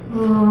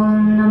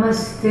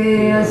नमस्ते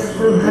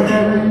अस्तु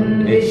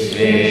भगवन्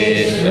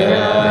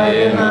विश्वेश्वराय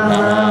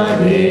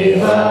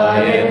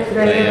महादेवाय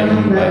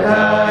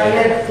त्रयम्बकाय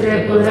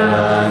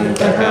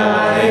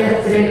त्रिपुरान्तकाय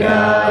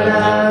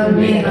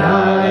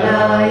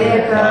त्रिकालाग्निकालाय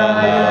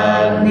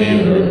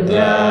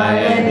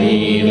कालाग्निरुद्राय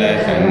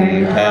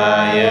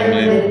नीलकण्ठाय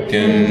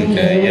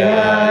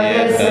मृत्युञ्जयाय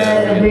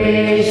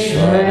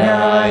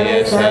सर्वेश्वराय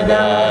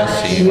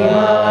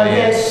सदाशिवाय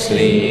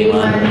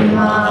श्रीमन्महादेवाय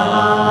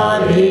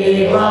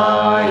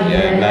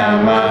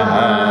नमः।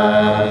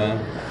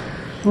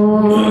 ॐ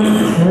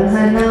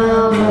सहना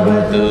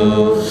भवतु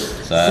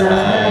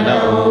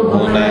सहनौ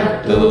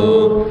भुनक्तु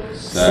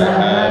सह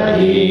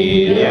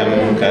वीर्यं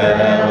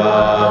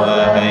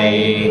करवावहै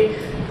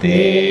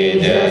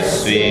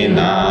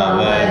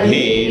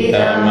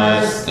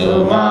तेजस्विनावधीतमस्तु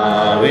मा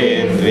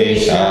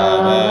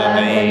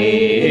विद्विषावहै।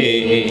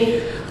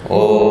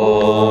 ॐ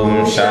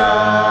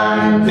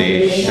शान्ति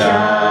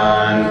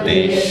शान्ति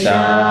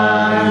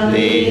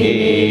शान्तिः।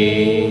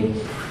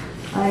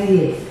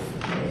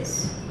 Yes.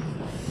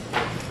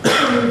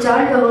 We'll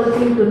chant the whole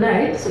thing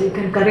tonight, so you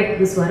can correct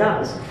the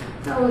swaras.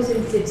 Now,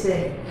 since it's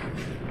a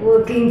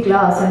working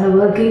class and a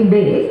working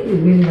day, we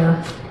will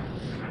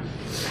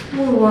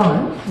move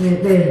on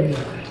with where we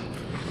are.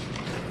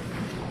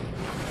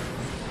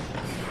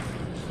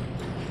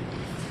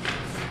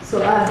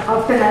 So,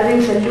 after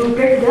having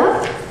saluted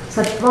the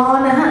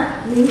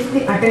Satvanaha means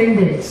the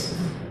attendants,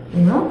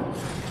 you know.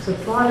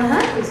 Satvanaha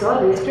is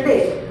all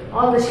yesterday,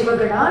 all the Shiva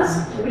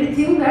Ganas,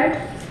 everything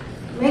that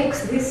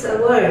makes this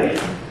world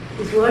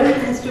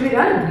has to be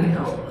run, you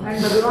know.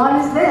 And Bhagavan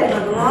is there,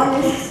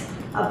 Bhagavan is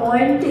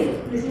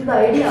appointing, this is the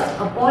idea,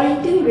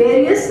 appointing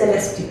various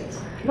celestials.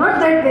 Not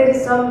that there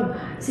is some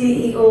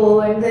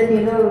CEO and then,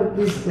 you know,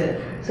 this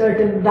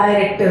certain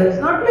directors,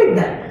 not like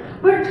that.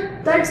 But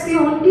that's the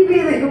only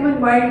way the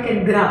human mind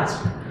can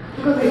grasp.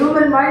 Because the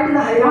human mind is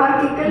a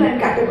hierarchical and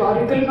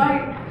categorical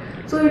mind.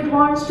 So it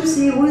wants to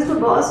see who is the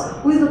boss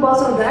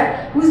of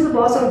that, who is the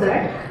boss of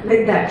that,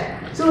 like that.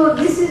 So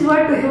this is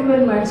what the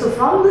human mind, so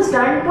from the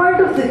standpoint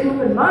of the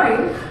human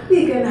mind,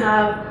 we can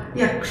have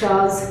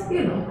yakshas,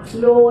 you know,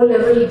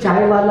 low-level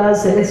chaiwalas,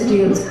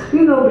 celestials,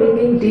 you know,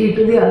 bringing tea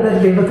to the other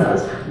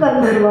devatas,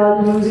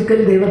 gandharvas, musical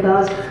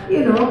devatas,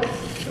 you know,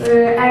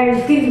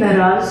 and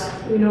kinnaras,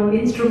 you know,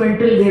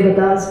 instrumental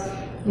devatas.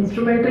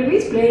 Instrumental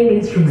means playing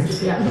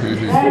instruments, yeah.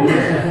 And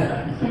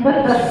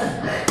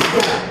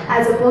yeah,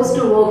 as opposed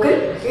to vocal,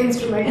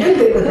 instrumental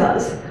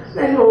devatas,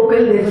 then vocal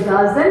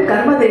devatas, then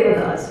karma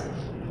devatas.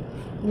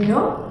 You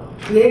know,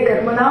 ye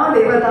karmana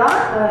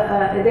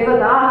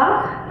devataha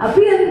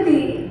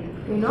apiyanti,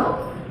 you know.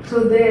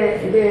 So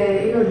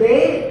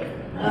they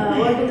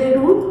what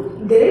do?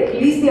 They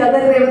please the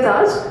other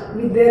devatas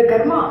with their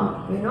karma,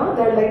 you know,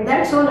 they're like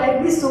that. So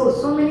like this,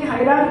 so many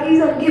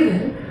hierarchies are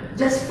given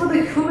just for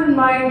the human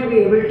mind to be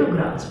able to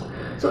grasp.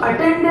 So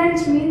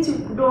attendants means you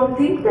don't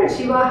think that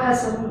Shiva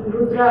has some,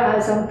 Rudra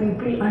has some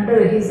people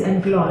under his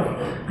employ.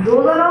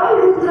 Those are all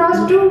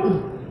Rudras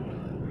too.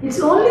 It's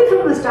only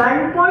from the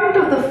standpoint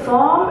of the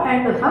form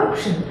and the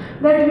function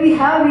that we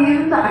have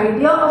even the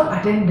idea of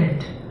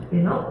attendant,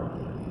 you know.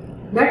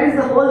 That is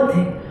the whole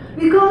thing.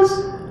 Because,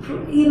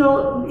 you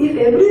know, if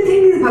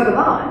everything is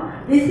Bhagavan,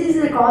 this is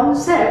a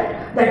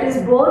concept that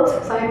is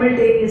both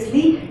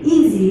simultaneously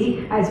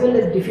easy as well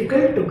as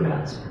difficult to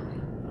grasp.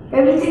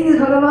 Everything is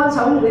Bhagavan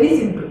sounds very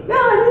simple.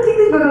 Yeah, everything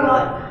is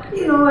Bhagavan.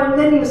 You know, and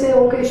then you say,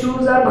 okay,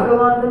 shoes are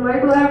Bhagavan, then why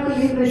do I have to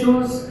leave the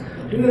shoes,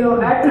 you know,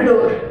 at the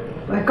door?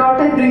 Why can't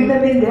I bring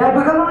them in? They are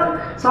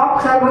Bhagavan.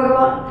 Socks are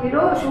Bhagavan. You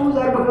know, shoes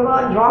are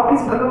Bhagavan. Rock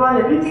is Bhagavan.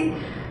 Everything.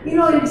 You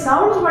know, it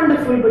sounds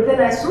wonderful, but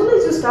then as soon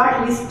as you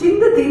start listing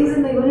the things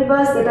in the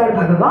universe that are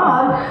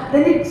Bhagavan,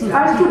 then it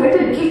starts to get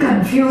a little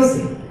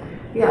confusing.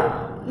 Yeah,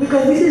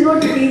 because this is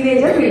what the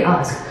teenager will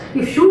ask.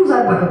 If shoes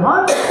are Bhagavan,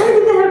 why do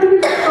they have to be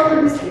kept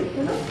on the street,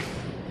 you know?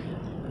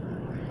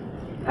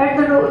 At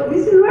the door.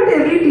 This is what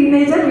every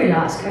teenager will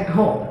ask at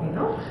home, you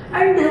know.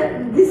 And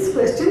this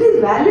question is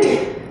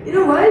valid. You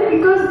know why?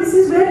 Because this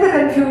is where the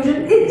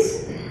confusion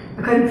is.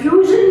 The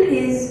confusion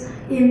is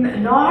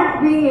in not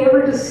being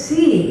able to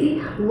see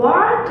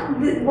what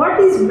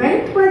is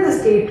meant by the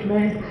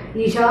statement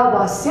Isha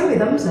Vasyam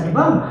Idam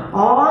Sarvam.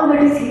 All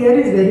that is here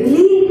is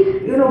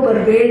verily, you know,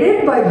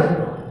 pervaded by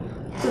Bhagavan.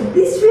 So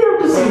this we have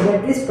to see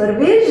that this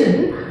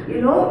pervasion, you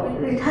know,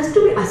 it has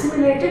to be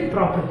assimilated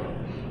properly.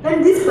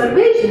 And this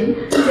pervasion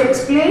is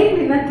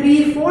explained in a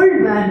threefold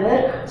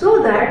manner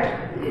so that,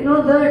 you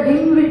know, the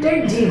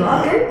dim-witted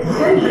jiva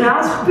can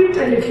grasp it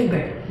a little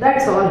better.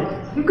 That's all it is.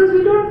 Because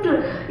we don't,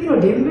 you know,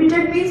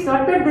 dim-witted means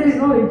not that there is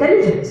no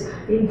intelligence.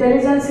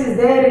 Intelligence is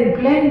there in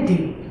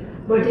plenty,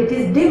 but it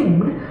is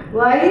dimmed.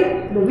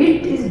 Why? The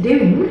wit is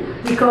dimmed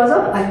because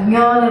of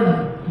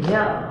ajnanam.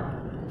 Yeah.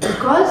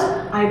 Because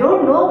I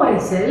don't know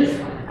myself,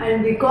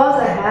 and because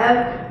I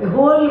have a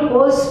whole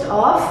host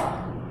of,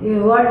 you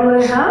know, what do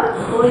I have?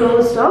 A whole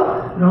host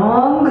of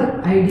wrong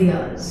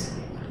ideas.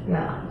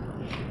 Yeah.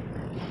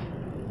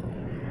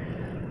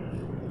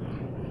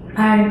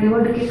 And you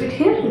want to keep it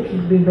here? It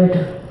will be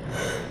better.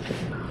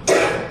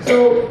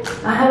 So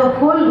I have a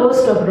whole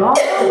host of wrong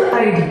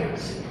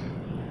ideas.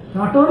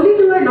 Not only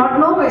do I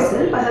not know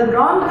myself, I have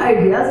wrong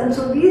ideas, and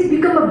so these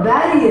become a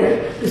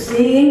barrier to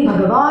seeing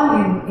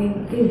Bhagavan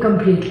in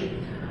completely.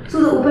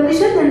 So the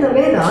Upanishads and the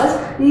Vedas,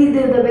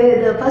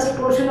 the first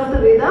portion of the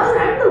Vedas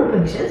and the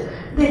Upanishads,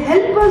 they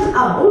help us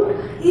out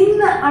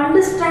in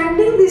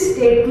understanding this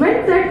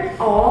statement that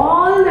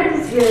all that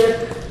is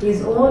here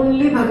is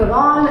only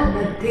Bhagavan and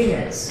nothing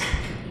else.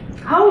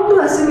 How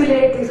to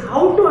assimilate this,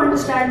 how to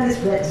understand this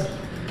best.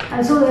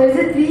 And so there is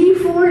a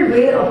threefold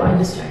way of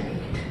understanding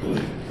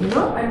it.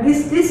 And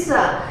this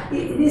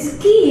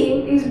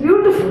scheme is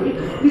beautiful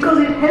because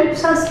it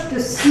helps us to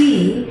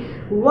see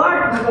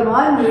what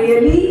Bhagavan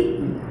really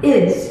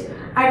is,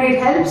 and it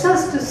helps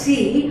us to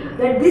see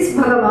that this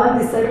Bhagavan,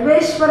 this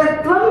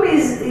Sarveshwaratvam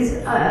is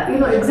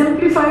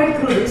exemplified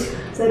through this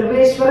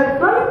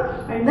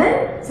Sarveshwaratvam and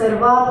then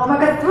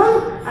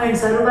Sarvatmakatvam and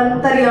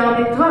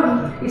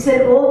Sarvantaryamitvam. It's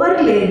an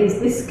overlay.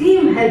 This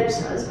scheme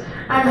helps us.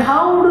 And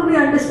how do we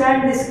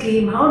understand this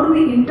scheme? How do we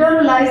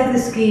internalize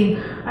this scheme?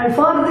 And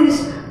for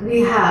this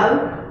we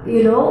have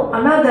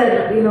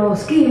another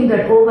scheme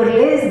that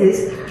overlays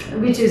this,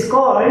 which is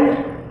called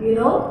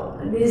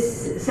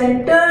this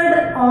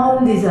centered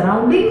on the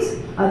surroundings,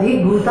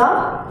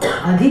 Adhibhuta,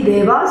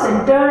 Adhideva,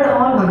 centered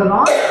on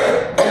Bhagavan,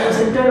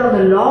 centered on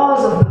the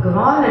laws of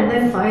Bhagavan, and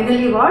then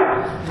finally what?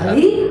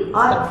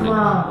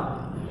 Adhi-Atma,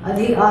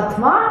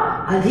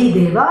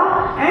 Adhideva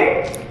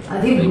and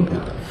Adhibhuta.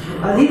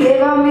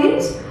 Adhideva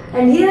means,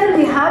 and here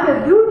we have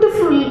a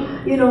beautiful,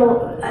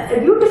 a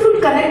beautiful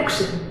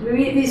connection.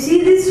 We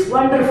see this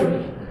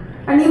wonderfully.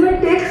 And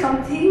even take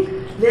something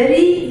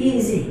very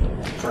easy,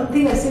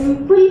 a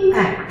simple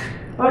act.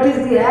 What is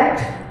the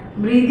act?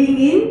 Breathing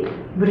in,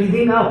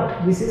 breathing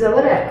out. This is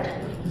our act,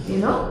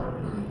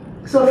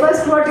 So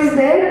first what is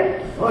there?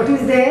 What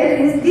is there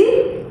is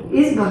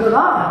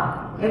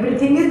Bhagavan.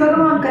 Everything is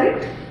Bhagavan,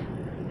 correct?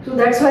 So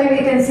that's why we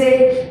can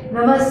say,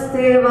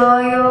 Namaste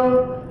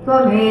Vayo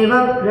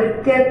Tvameva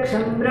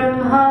Pratyaksham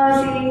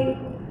Brahmasi.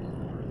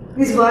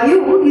 This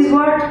Vayu is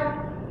what?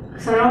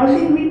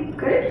 Surrounding me,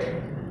 correct?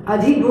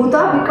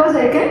 Adhibhuta, because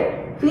I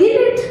can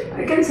feel it,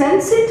 I can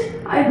sense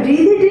it, I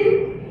breathe it in.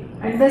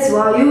 And this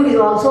Vayu is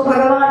also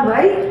Bhagavan.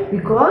 Why?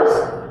 Because,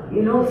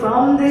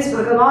 from this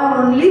Bhagavan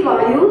only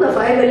Vayu, the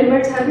five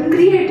elements have been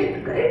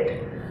created, correct?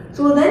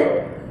 So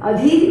then,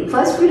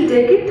 first we'll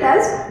take it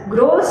as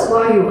gross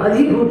Vayu,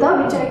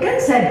 Adhibhuta, which I can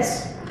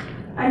sense.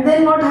 And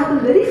then what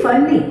happens? Very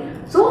funny.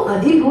 So,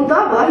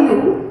 Adhibhuta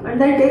Vayu, and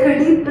then take a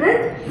deep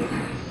breath.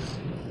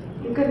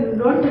 You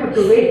don't have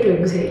to wait to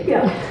exhale.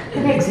 Yeah,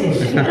 can exhale.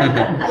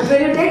 But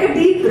when you take a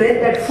deep breath,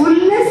 that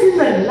fullness in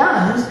the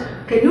lungs,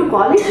 can you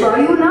call it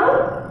Vayu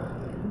now?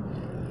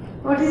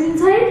 What is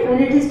inside? When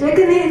it is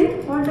taken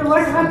in, what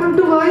happened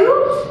to Vayu?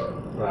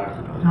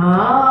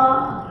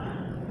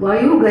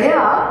 Vayu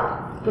gaya,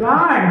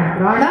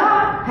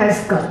 Prana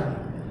has come.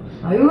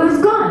 Vayu has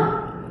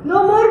gone.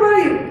 No more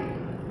Vayu.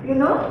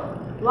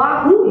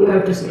 Vahu, you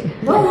have to say.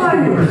 No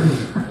Vayu.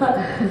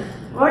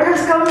 What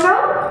has come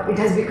now? It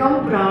has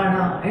become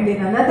Prana. And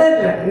in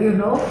another,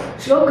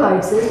 shloka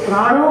it says,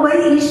 Prano vai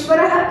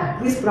Isvara.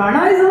 This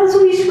Prana is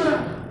also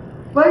Isvara.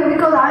 Why?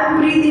 Because I am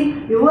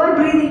breathing, you are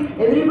breathing,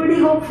 everybody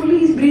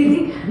hopefully is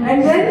breathing.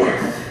 And then,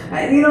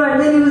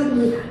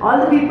 all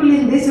the people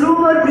in this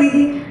room are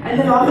breathing. And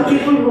then all the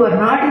people who are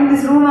not in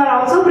this room are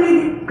also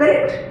breathing.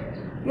 Correct?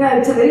 Yeah,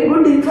 it's a very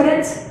good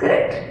inference.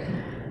 Correct?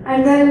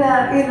 And then,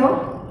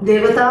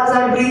 Devatas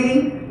are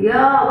breathing.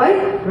 Yeah,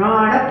 why?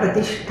 Prana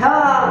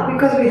Pratishtha.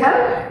 Because we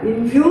have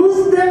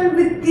infused them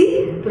with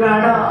the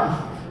Prana.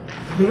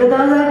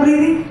 Devatas are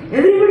breathing.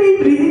 Everybody is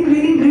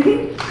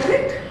breathing.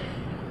 Correct?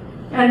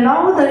 And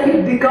now that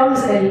it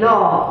becomes a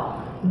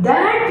law,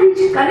 that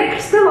which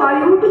connects the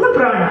Vayu to the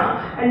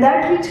Prana, and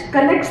that which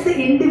connects the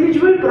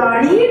individual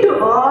Prani to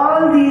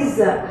all these,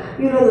 the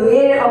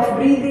way of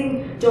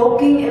breathing,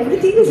 choking,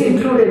 everything is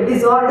included.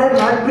 Disorder,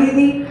 not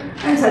breathing,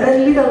 and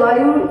suddenly the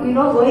Vayu,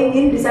 going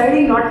in,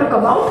 deciding not to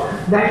come out,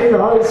 that is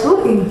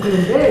also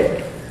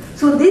included.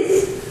 So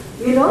this,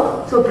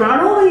 so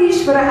Prano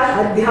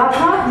Ishvara,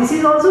 Adhyatma, this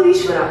is also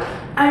Ishvara.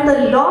 And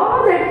the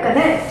law that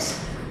connects,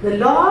 there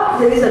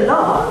is a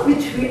law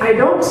which I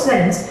don't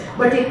sense,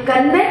 but it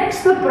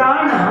connects the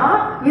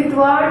Prana with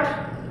what?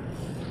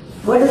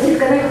 What does it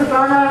connect the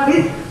Prana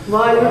with?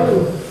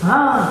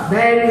 Vayu.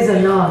 There is a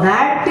law.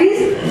 That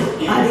is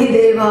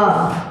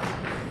Adhideva.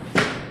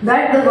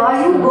 That the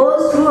Vayu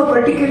goes through a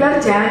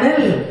particular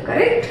channel,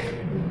 correct?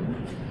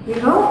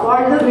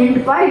 Called the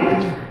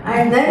windpipe.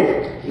 And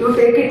then you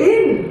take it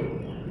in.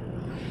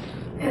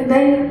 And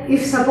then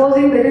if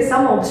supposing there is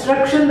some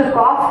obstruction, the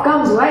cough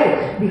comes.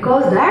 Why?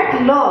 Because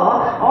that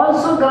law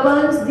also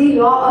governs the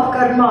law of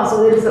karma.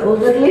 So there is an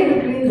overlay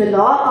between the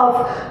law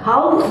of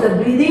how the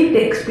breathing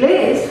takes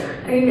place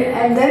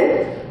and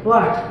then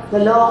what? The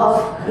law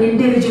of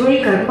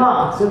individual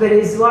karma. So there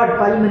is what?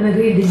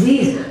 Pulmonary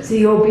disease,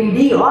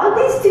 COPD, all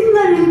these things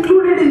are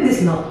included in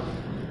this law.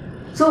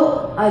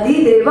 So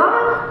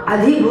Adhideva,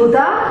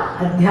 Adhibhuta,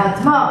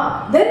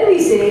 Adhyatma. Then we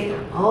say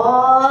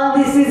all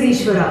this is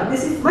Isvara.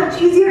 This is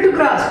much easier to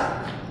grasp.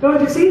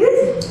 Don't you see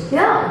this?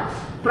 Yeah.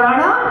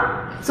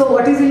 Prana. So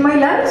what is in my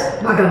lungs?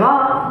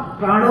 Bhagavan.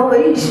 Prano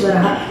vai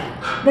Isvara.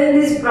 Then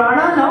this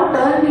prana now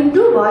turned into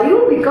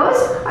Vayu because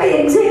I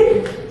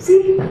exhaled.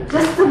 See,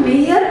 just the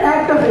mere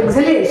act of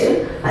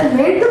exhalation has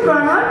made the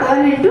prana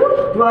turn into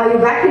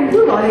Vayu, back into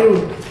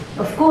Vayu.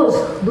 Of course,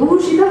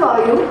 Dushita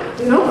Vayu,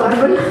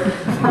 carbon,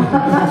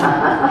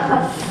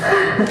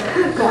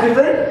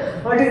 carbon,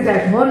 what is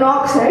that?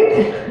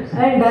 Monoxide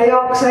and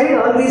dioxide,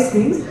 all these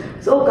things.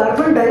 So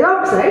carbon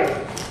dioxide,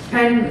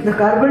 and the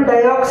carbon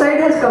dioxide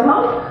has come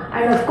out,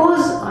 and of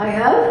course I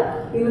have,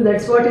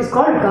 that's what is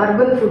called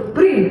carbon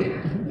footprint.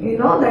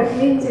 That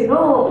means,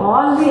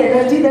 all the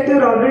energy that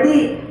you're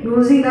already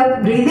using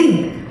up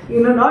breathing,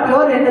 not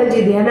your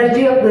energy, the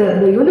energy of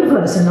the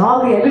universe and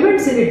all the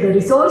elements in it, the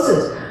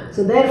resources.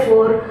 So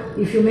therefore,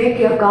 if you make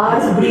your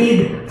cars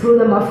breathe through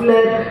the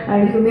muffler,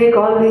 and if you make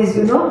all these,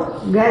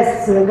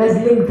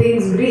 guzzling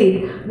things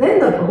breathe, then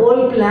the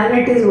whole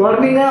planet is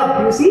warming up.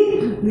 You see,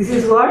 this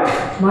is what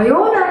my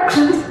own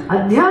actions,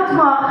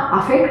 Adhyatma,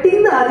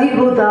 affecting the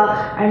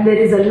Adhibhuta, and there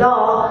is a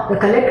law, the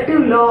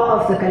collective law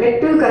of the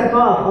collective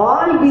karma of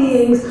all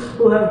beings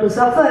who have to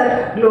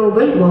suffer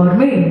global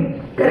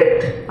warming.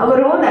 Correct?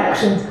 Our own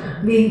actions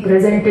being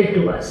presented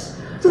to us.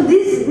 So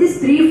this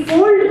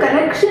threefold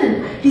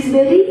connection is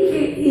very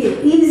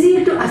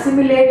easy to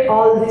assimilate.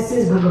 All this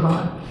is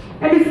Bhagavan.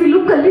 And if we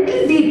look a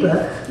little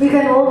deeper, we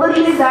can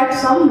overlay that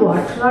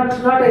somewhat. Not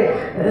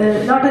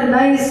a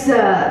nice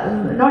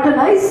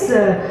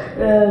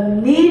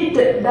neat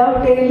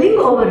dovetailing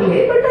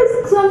overlay, but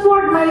a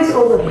somewhat nice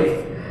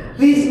overlay.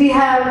 We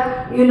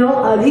have,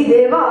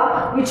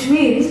 Adhideva, which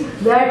means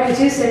that which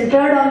is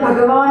centered on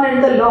Bhagavan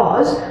and the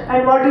laws.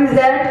 And what is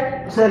that?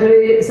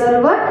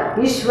 Sarva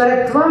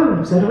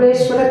Ishvaratvam,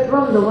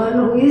 Sarveshvaratvam, the one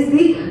who is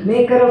the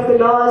maker of the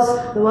laws,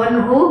 the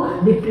one who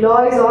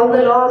deploys all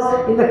the laws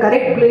in the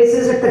correct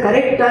places at the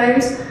correct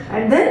times.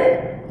 And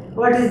then,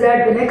 what is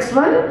that? The next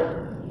one?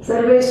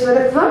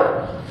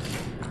 Sarveshvaratvam?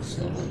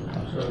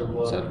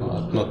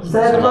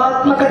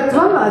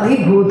 Sarvatmakatvam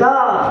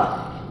Adhibhuta.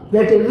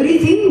 That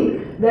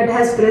everything that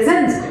has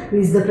presence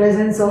is the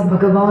presence of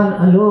Bhagavan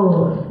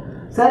alone.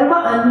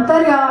 Sarva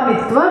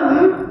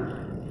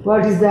Antaryamitvam.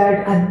 What is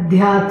that?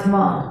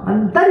 Adhyatma.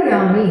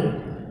 Antaryami.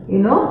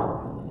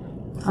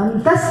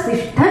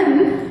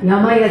 Antastishtan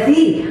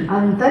Yamayati.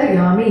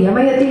 Antaryami.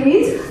 Yamayati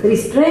means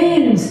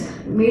restrains,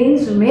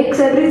 means makes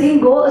everything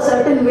go a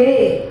certain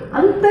way.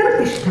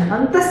 Antartishtan.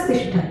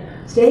 Antastishtan.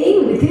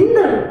 Staying within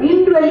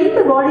indwelling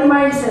the body,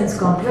 mind, sense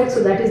complex.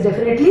 So that is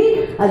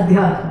definitely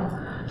Adhyatma.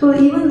 So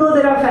even though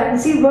there are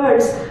fancy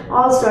words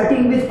all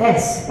starting with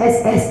S,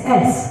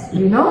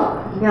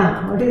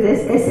 yeah, what is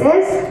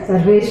S?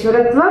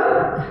 Sarveshvaratvam,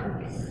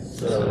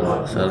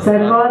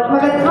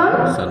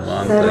 Sarvatmakatvam,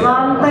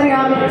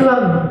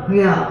 Sarvantaryamitvam,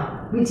 yeah,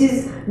 which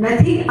is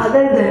nothing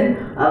other than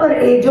our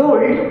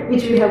age-old,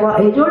 which we have,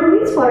 age-old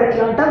means for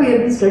Atlanta, we have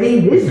been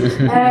studying this,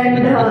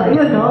 and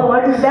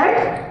what is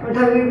that? What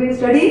have we been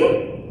studying?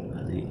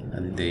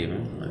 Adhideva.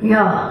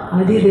 Yeah,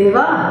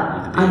 Adhideva,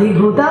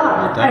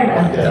 Adhibhuta, and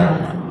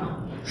Adhyatma.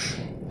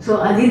 So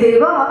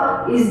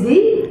Adhideva is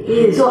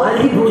so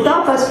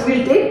Adhibhuta first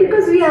we'll take,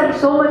 because we are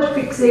so much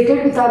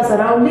fixated with our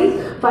surroundings.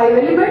 5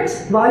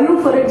 elements, Vayu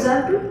for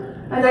example,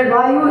 and that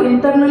Vayu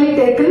internally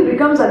taken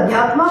becomes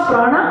Adhyatma,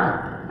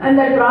 Prana, and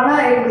that Prana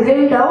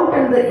exhaled out,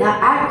 and the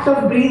act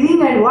of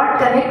breathing, and what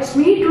connects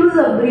me to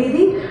the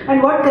breathing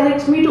and what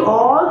connects me to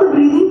all the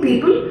breathing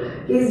people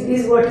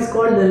is what is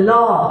called the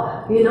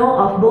law,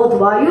 of both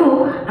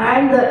Vayu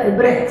and the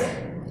breath.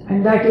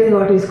 And that is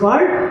what is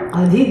called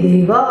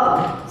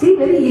Adhideva. See,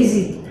 very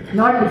easy,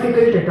 not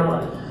difficult at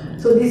all.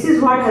 So this is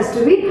what has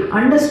to be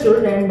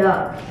understood, and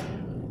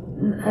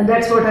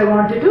that's what I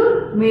wanted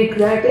to make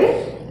that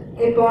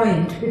a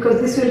point,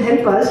 because this will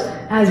help us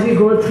as we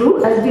go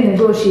through, as we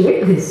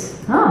negotiate this.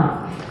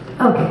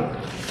 Okay.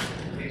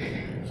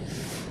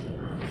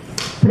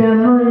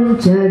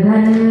 Pramuncha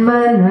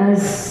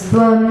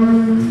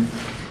dhanvanasvam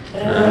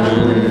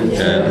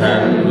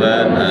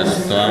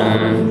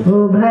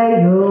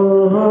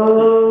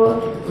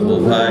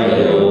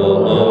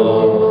Ubhayoho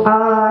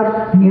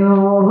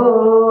Arnyoho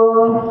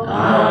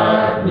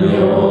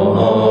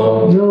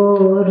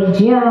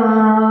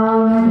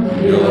Yorjyam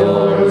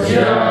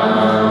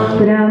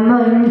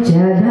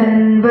Pramancha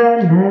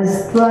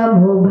dhanvanastvam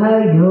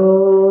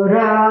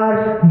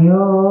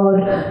Ubhayorarnyor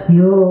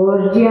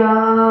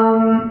Yorjyam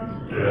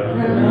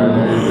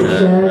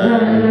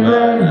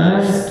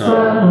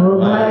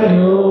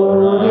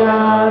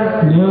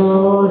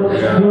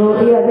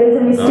Yeah, there is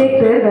a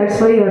mistake there,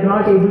 that's why you are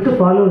not able to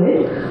follow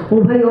it.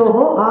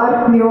 Ubhayoho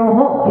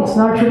Arnyoho. It's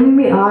not, shouldn't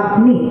be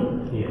Arni.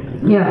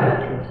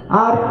 Yeah.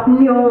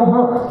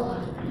 Arnyoho.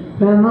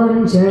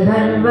 Pramuncha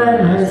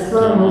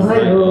dhanvanasvam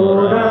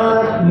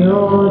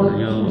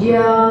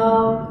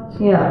Ubhayorarnyorjyam.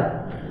 Yeah.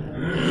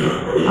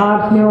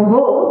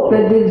 Arnyoho,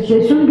 there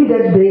shouldn't be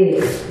that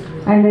break.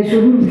 And there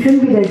shouldn't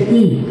be that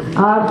E.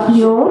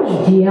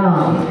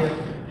 Arnyorjyam.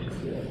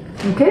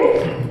 Okay?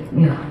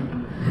 Yeah.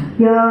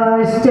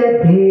 Yascha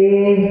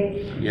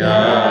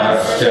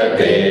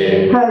te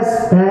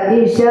hasta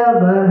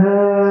ishavaha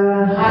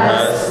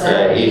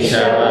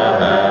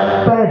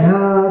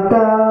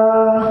parata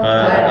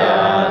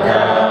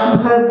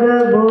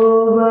bhagavo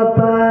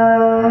vapa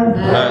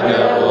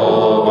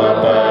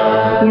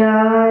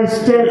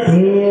yascha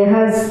te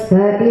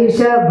hasta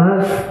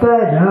ishavah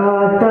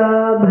parata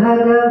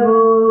bhagavo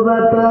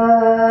vapa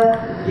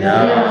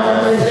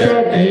yascha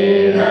te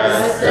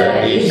hasta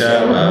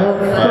ishavah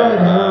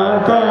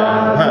parata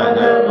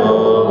bhagavo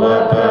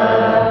vapa.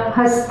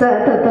 Hasta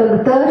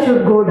tatagta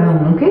should go down,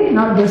 okay?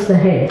 Not just the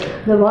head.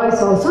 The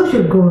voice also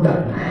should go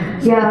down.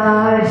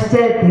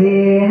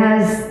 Yashtate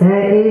hasta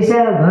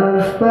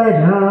ishavah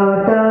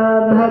parata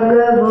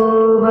bhagavo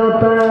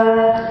vapa.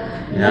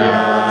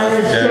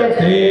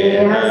 Yashtate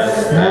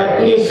hasta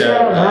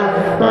ishavah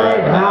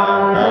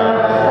parata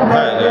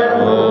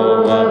bhagavo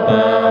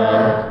vapa.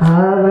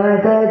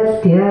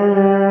 Avatatya.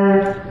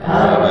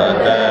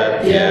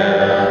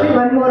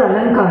 One more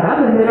alankara.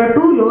 When there are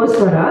two low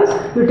swaras,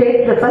 you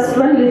take the first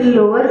one little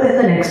lower than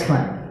the next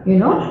one. You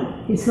know,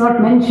 it's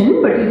not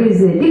mentioned, but it is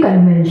the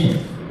convention.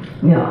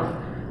 Yeah.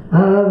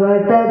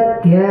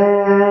 Avatatya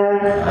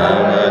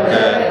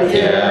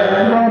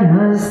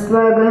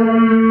dhanustvagam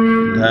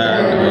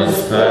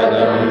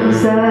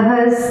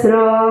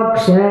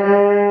sahasraksha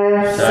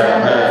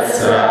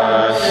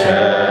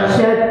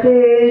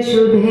shate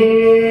shudhe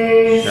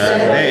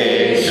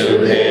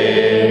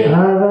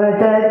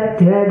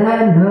avatatya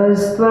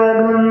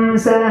dhanustvagam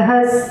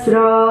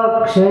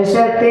sahasraksha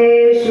shate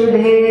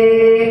shudhe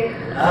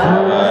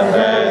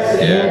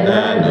avatatya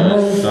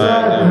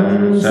dhanustvagam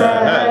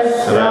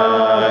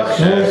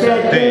sahasraksha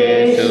shate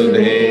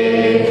shudhe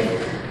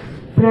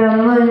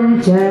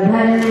pramuncha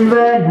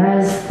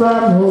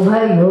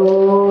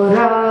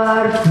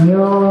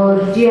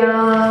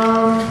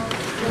dhanvanastvamubhayorarthnyorjyam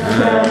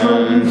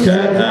pramuncha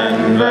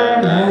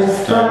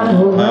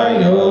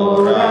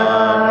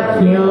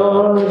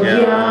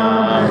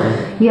dhanvanastvamubhayorarthnyorjyam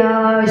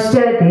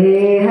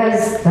yashtate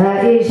hasta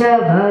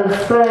ishavah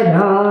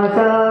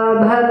parata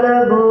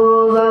bhagavo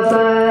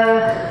vapa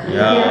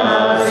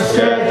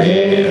yashtate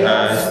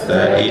hasta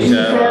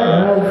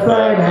ishavah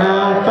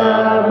parata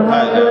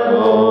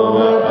bhagavo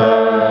vapa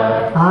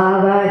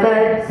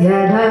avatatya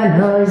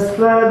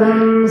dhanustvagam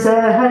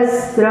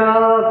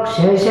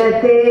sahasraksha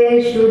shate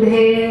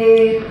shudhe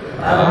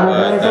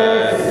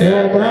avatatya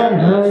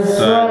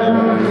dhanustvagam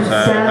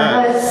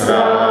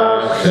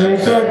sahasraksha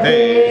shate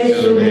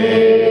shudhe.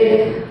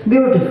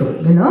 Beautiful,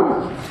 you know.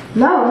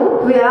 Now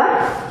we are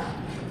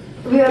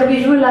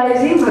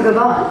visualizing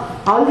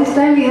Bhagavan. All this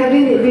time we have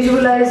been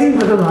visualizing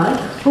Bhagavan,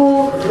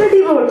 who the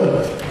devotee,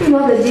 you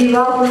know, the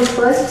jiva who is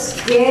first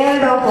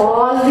scared of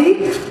all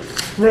the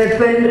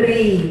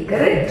weaponry,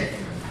 correct?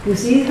 You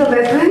see the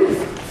weapon,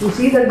 you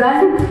see the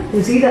gun,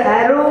 you see the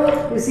arrow,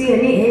 you see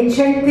any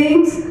ancient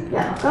things.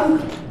 Yeah, come.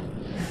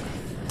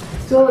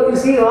 So you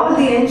see all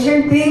the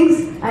ancient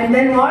things, and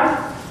then what?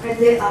 And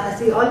they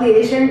see all the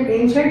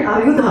ancient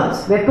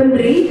ayudhas,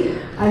 weaponry,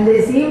 and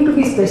they seem to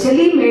be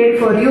specially made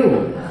for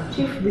you.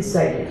 Shift this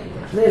side.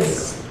 There we go.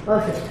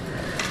 Perfect.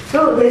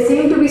 So they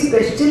seem to be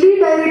specially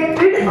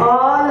directed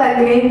all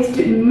against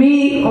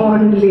me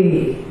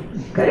only.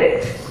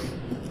 Correct?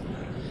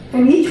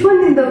 And each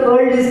one in the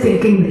world is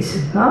thinking this.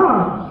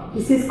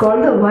 This is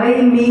called the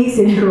why me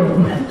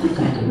syndrome.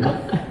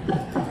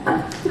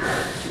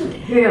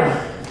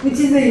 Yeah. Which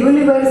is a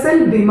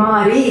universal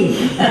bimari.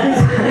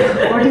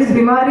 What is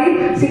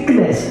bimari?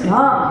 Sickness.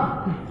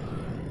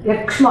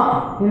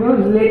 Yakshma. You know,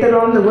 later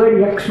on the word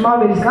yakshma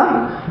will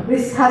come.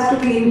 This has to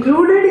be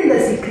included in the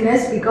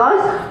sickness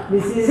because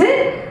this is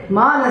a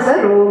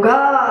manasa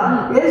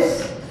roga.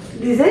 Yes,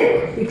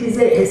 it is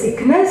a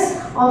sickness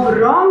of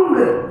wrong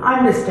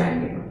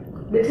understanding.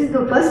 That is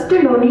the first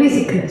and only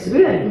sickness.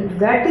 Really. If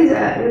that is,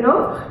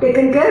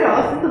 taken care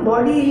of, the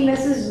body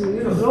illnesses,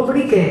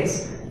 nobody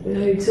cares.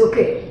 It's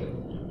okay.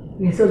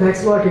 So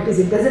that's what it is.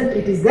 It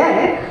is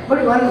there,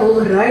 but one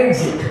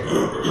overrides it.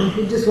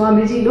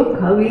 Swamiji, look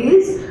how he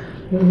is.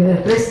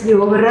 Press the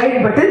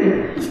override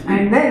button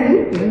and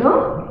then,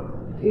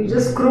 you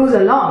just cruise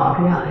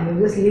along. Yeah, you're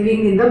just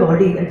living in the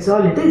body. That's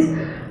all it is.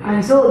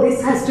 And so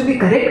this has to be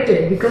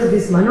corrected because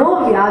this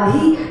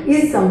manovyadhi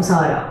is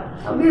samsara.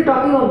 We are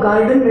talking of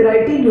garden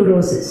variety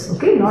neurosis,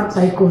 okay, not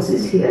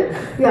psychosis here.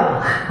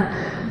 Yeah.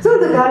 So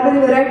the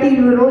garden variety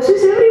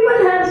neurosis,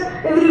 everyone has.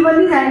 Everyone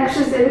is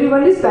anxious,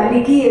 everyone is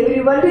panicky,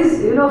 everyone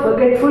is,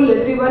 forgetful,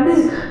 everyone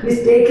is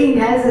mistaking,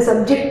 has a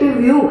subjective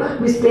view,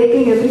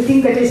 mistaking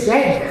everything that is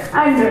said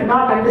and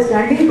not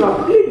understanding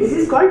properly. This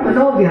is called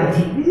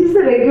manovyadhi. This is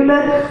the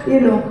regular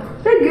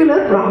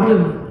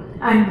problem.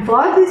 And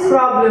for this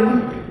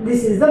problem,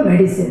 this is the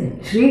medicine.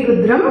 Sri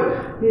Rudram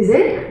is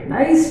a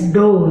nice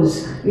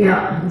dose.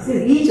 Yeah, this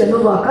is each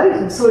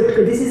anuvaka. So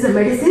this is a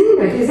medicine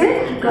that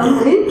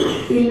comes in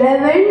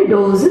 11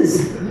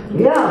 doses.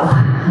 Yeah,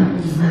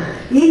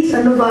 each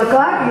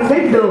anuvaka is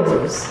a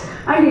dose.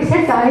 And it's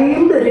a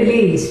timed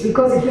release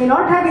because it may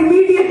not have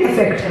immediate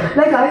effect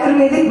like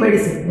Ayurvedic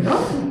medicine,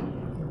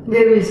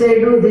 They will say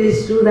do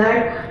this, do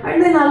that,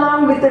 and then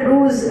along with the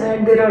do's,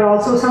 and there are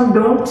also some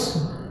don'ts.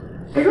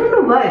 I don't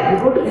know why. You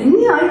go to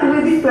any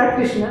Ayurvedic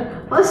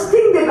practitioner, first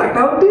thing they cut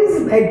out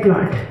is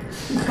eggplant,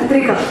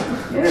 katrika.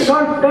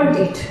 Don't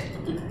eat.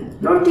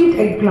 Don't eat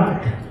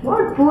eggplant.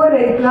 What poor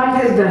eggplant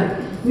has done,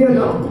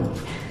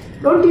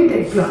 Don't eat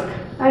eggplant.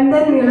 And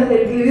then,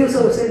 they'll give you,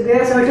 so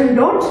there are certain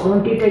don'ts.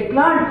 Don't eat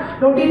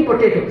eggplant, don't eat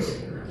potatoes.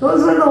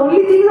 Those were the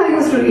only things I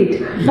used to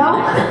eat. Now,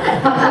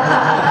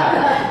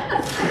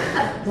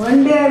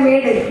 one day I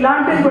made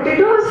eggplant and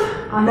potatoes,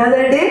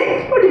 another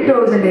day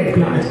potatoes and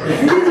eggplant.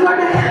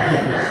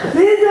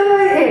 This is how I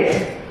ate.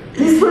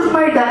 This was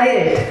my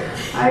diet.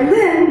 And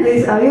then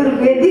this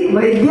Ayurvedic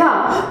Vaidya,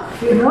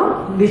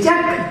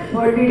 Vichak,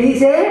 what did he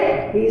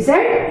say? He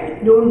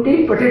said, don't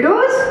eat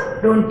potatoes,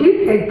 don't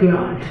eat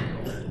eggplant.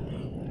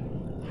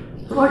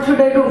 What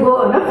should I do? Go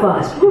on a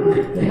fast. Good,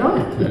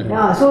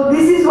 Yeah, so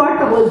this is what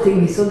the whole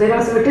thing is. So there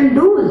are certain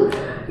do's.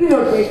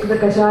 Take the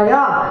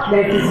kashaya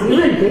that is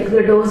given, take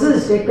the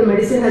doses, take the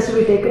medicine has to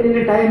be taken in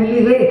a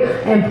timely way,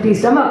 empty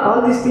stomach,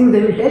 all these things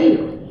they will tell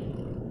you.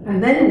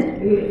 And then,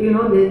 they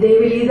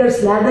will either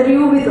slather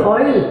you with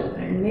oil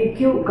and make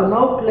you come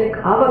out like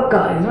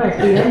avakka, at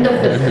the end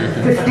of the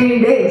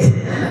 15 days,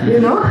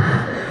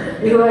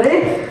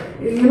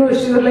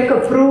 you're like a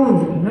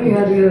prune,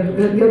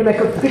 you're like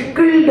a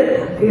pickled,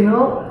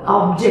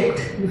 object,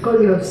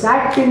 because you have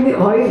sat in the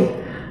oil,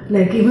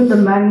 like even the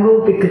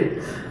mango pickle.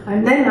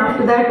 And then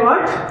after that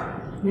what?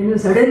 Then you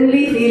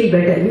suddenly feel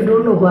better. You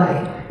don't know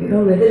why.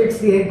 Whether it's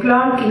the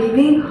eggplant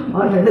cleaning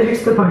or whether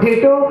it's the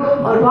potato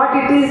or what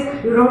it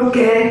is, you don't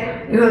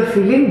care. You are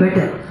feeling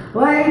better.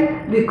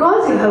 Why?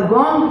 Because you have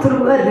gone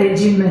through a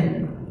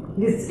regimen.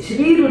 This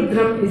Shri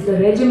Rudram is the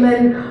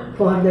regimen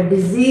for the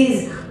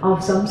disease of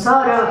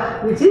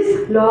samsara, which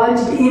is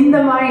lodged in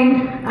the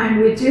mind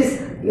and which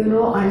is,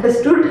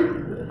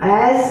 understood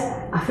as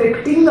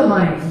affecting the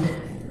mind.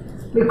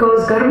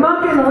 Because karma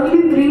can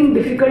only bring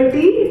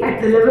difficulty at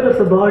the level of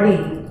the body.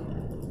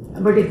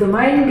 But if the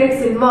mind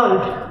gets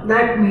involved,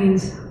 that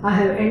means I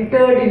have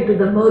entered into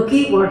the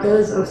murky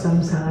waters of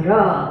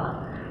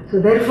samsara.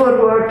 So therefore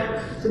what?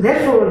 So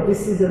therefore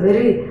this is a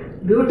very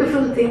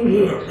beautiful thing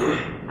here.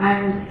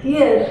 And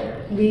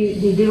here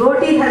the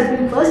devotee has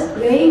been first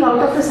praying out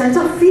of the sense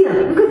of fear.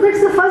 Because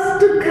that's the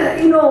first,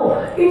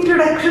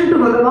 introduction to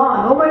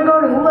Bhagavan. Oh my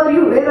God, who are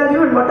you? Where are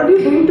you? And what are you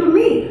doing to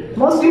me?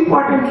 Most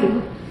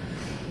importantly.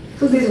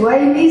 So this why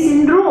me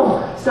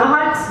syndrome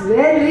starts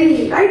right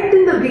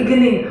in the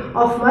beginning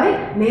of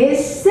my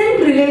nascent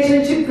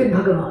relationship with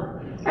Bhagavan.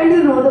 And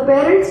the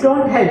parents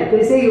don't help.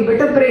 They say you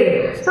better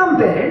pray. Some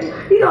parents,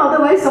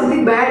 otherwise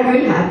something bad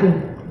will happen.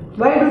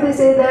 Why do they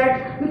say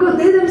that? Because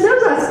they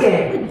themselves are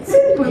scared.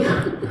 Simple.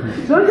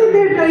 Don't think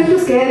they are trying to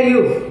scare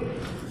you.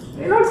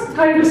 They are not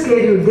trying to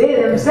scare you. They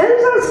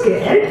themselves are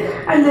scared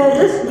and they are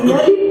just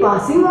merely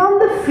passing on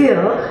the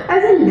fear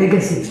as a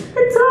legacy.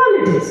 That's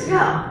all it is.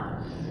 Yeah.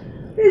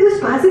 They're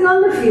just passing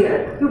on the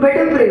fear. You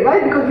better pray. Why?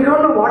 Because we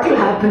don't know what will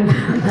happen.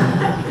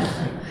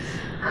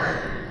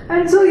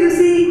 And so you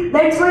see,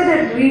 that's why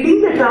that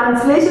reading the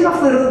translation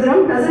of the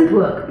Rudram doesn't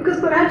work. Because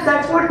perhaps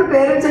that's what the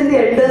parents and the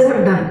elders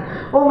have done.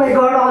 Oh my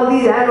God, all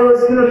these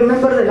arrows,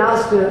 remember the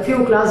last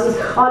few classes,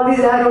 all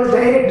these arrows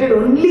directed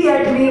only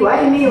at me.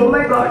 Why me? Oh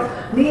my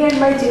God, me and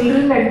my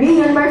children and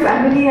me and my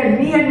family and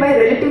me and my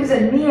relatives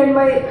and me and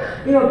my,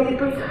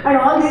 people. And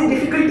all these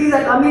difficulties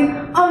are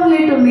coming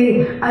only to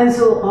me. And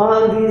so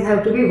all these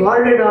have to be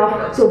warded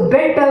off. So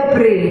better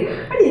pray.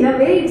 And in a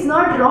way, it's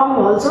not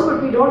wrong also,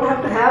 but we don't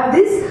have to have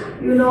this,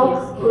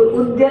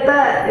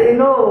 Udyata,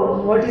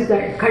 what is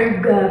that?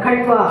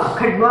 Khadva.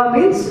 Khadva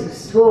means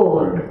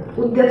sword.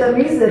 Udyata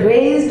means the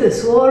raised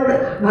sword.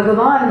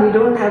 Bhagavan, we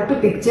don't have to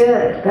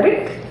picture,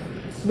 correct?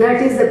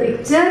 That is the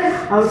picture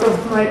out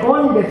of my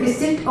own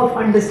deficit of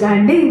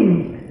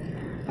understanding.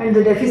 And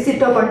the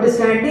deficit of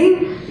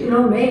understanding,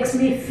 makes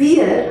me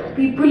fear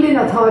people in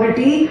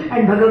authority,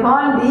 and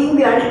Bhagavan being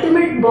the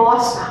ultimate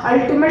boss,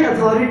 ultimate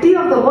authority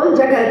of the whole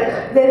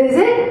Jagat, there is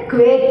a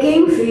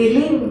quaking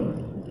feeling.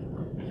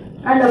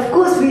 And of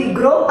course we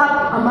grow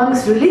up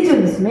amongst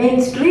religions,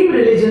 mainstream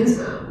religions,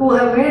 who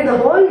have made the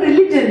whole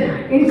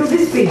religion into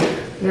this thing.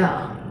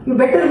 Yeah. You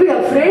better be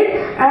afraid,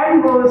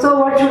 and so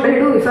what should I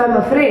do if I am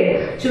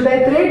afraid? Should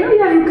I pray? No,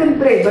 yeah, you can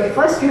pray, but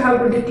first you have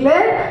to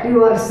declare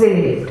you are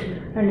saved.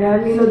 And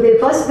they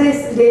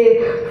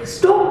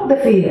stoke the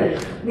fear,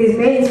 these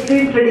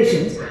mainstream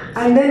traditions.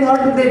 And then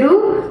what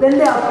do? Then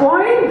they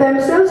appoint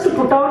themselves to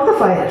put out the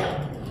fire.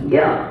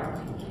 Yeah.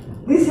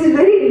 This is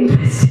very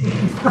interesting.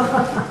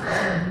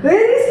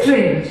 Very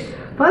strange.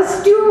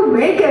 First you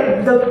make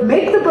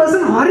the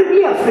person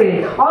horribly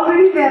afraid.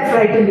 Already they are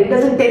frightened. It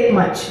doesn't take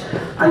much.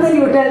 And then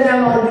you tell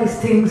them all these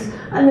things.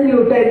 And then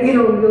you tell,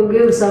 you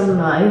give some,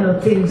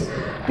 things,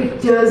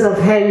 pictures of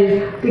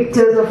hell,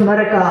 pictures of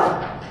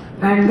Naraka.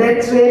 And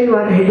that's where you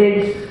are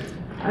headed.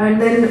 And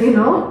then,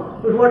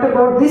 but what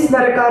about this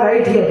Naraka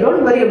right here?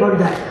 Don't worry about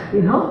that.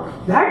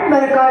 That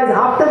Naraka is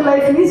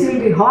afterlife means you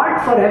will be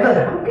hot forever.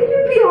 How can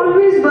you be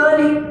always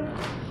burning?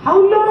 How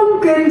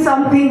long can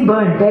something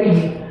burn? Tell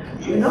me.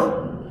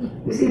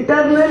 This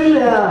eternal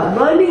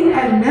burning I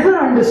have never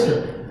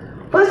understood.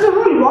 First of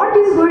all, what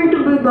is going to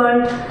be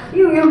burnt?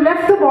 You've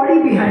left the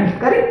body behind,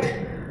 correct?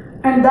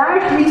 And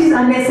that which is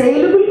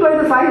unassailable by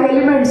the five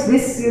elements,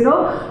 this,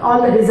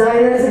 all the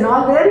desires and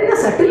all, they are in a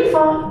subtle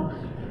form.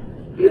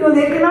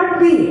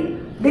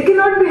 They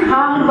cannot be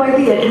harmed by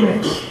the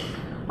elements.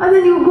 And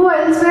then you go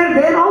elsewhere,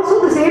 there also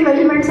the same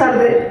elements are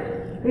there,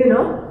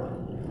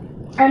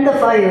 And the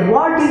fire,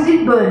 what is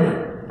it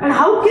burning? And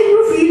how can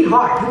you feel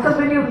hot? Because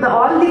when you have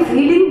all the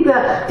feeling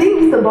the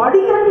things, the body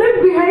got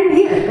left behind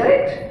here,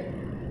 correct?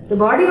 The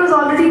body was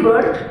already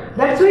burnt.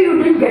 That's why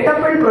you didn't get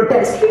up and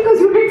protest, because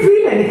you didn't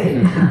feel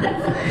anything.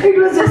 It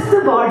was just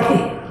the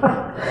body.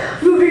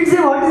 You didn't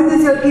say, what is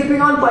this, you're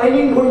keeping on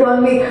piling wood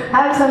on me,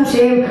 have some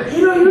shame.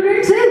 You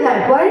didn't say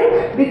that.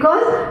 Why?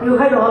 Because you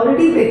had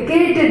already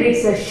vacated,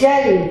 it's a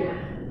shell.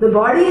 The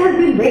body has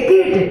been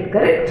vacated,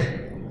 correct?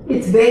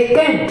 It's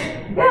vacant.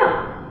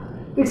 Yeah.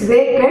 It's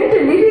vacant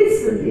and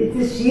it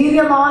is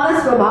Shiryamana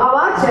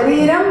Svabhava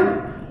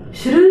Shariram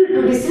Shril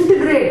to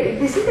disintegrate. It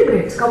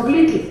disintegrates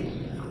completely.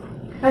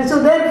 And so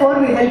therefore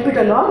we help it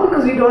along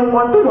because we don't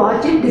want to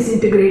watch it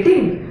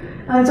disintegrating.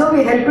 And so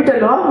we help it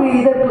along, we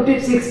either put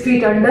it 6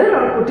 feet under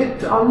or put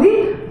it on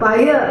the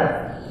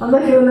pyre, on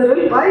the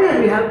funeral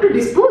pyre. We have to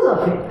dispose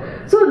of it.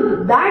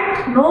 So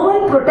that no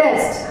one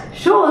protests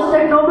shows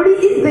that nobody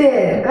is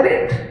there,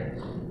 correct?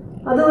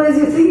 Otherwise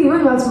you think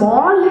even one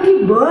small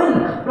little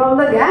burn from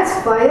the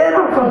gas fire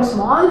or from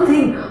small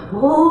thing, and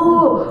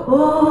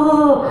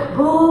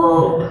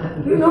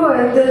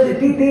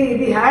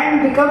the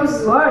hand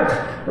becomes what?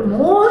 The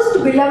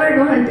most beloved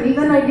one. Till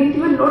then I didn't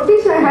even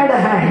notice I had a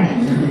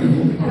hand.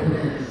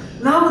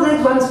 Now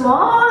there's one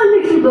small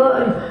little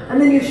burn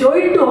and then you show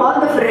it to all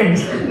the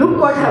friends. Look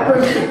what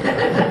happened.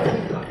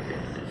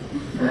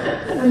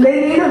 And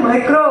they need a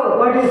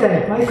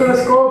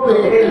microscope,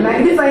 a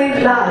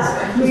magnifying glass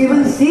to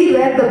even see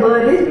where the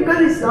burn is,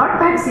 because it's not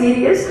that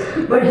serious.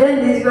 But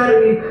then you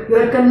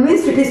are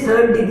convinced it is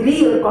 3rd degree,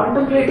 you are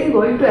contemplating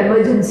going to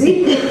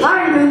emergency,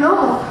 and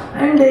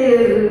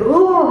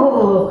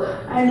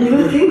and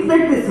you think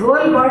that this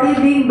whole body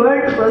being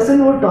burnt, a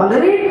person would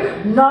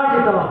tolerate? Not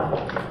at all.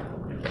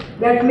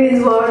 That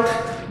means what?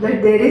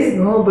 That there is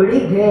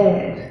nobody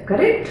there,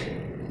 correct?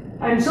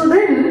 And so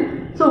then,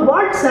 so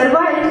what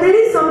survives? There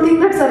is something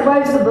that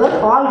survives the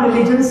birth. All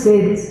religions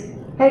say this.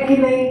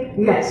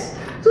 Yes.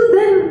 So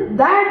then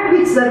that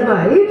which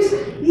survives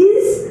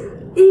is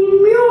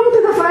immune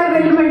to the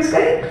 5 elements,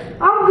 correct?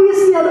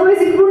 Obviously,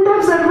 otherwise it wouldn't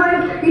have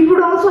survived. It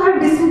would also have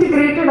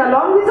disintegrated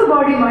along with the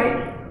body.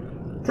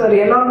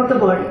 Along with the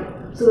body.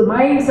 So the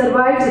mind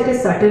survives, it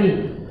is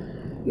subtle.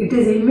 It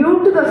is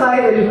immune to the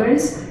 5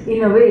 elements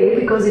in a way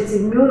because it's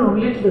immune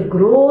only to the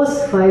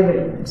gross 5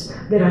 elements.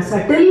 There are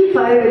subtle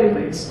 5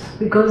 elements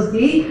because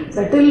the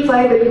subtle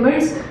 5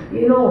 elements,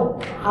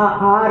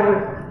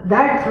 are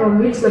that from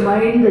which the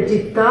mind, the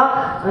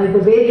chitta, the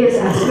various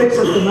aspects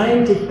of the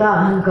mind, chitta,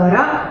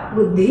 ahankara,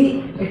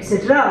 buddhi,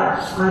 etc.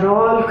 are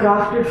all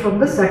crafted from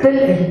the subtle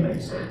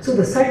elements. So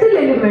the subtle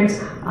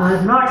elements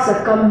are not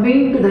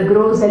succumbing to the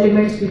gross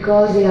elements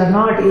because they are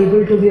not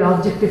able to be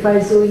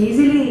objectified so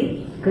easily.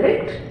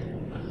 Correct?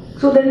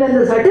 So then when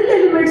the subtle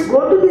elements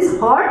go to this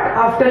hot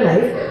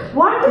afterlife,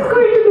 what is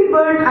going to be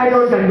burnt? I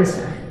don't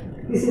understand.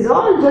 This is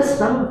all just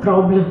some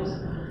problems.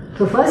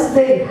 So first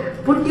they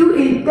put you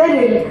in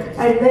peril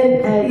and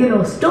then,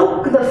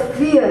 stoke the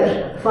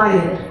fear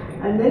fire.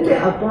 And then they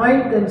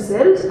appoint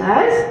themselves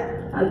as,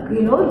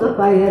 the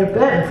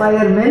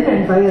firemen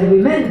and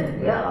firewomen.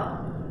 Yeah.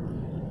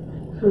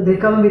 So they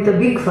come with a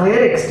big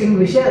fire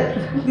extinguisher.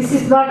 This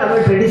is not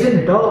our tradition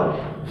at all.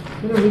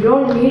 We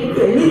don't need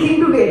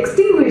anything to be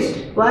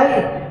extinguished.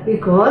 Why?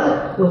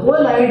 Because the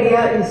whole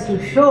idea is to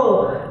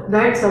show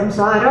that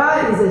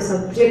samsara is a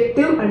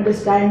subjective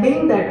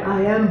understanding that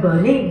I am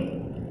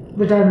burning,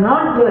 that I am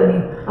not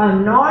burning, I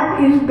am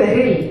not in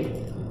peril.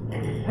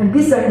 And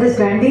this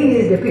understanding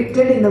is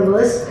depicted in the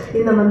verse,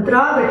 in the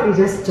mantra that we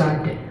just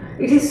chanted.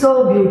 It is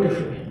so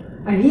beautiful.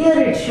 And here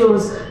it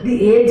shows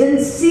the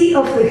agency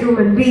of the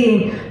human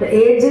being, the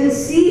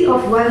agency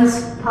of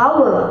one's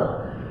power.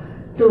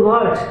 To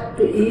what?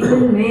 To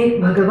even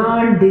make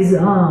Bhagavan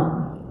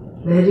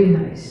disarm. Very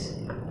nice.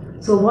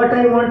 So what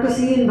I want to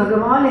see in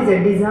Bhagavan is a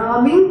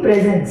disarming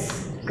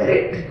presence.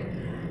 Correct?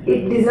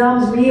 It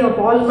disarms me of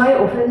all my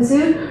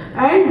offensive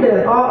and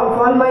of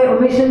all my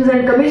omissions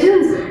and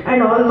commissions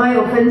and all my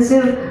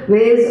offensive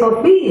ways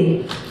of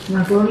being.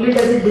 Not only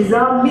does it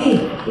disarm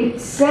me,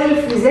 itself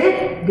is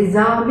a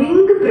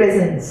disarming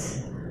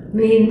presence.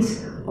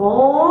 Means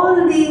all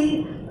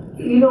the,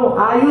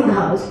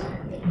 ayudhas,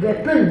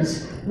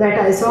 weapons that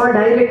I saw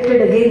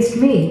directed against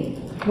me,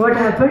 what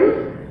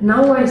happened?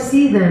 Now I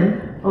see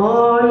them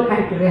all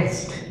at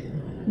rest.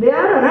 They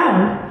are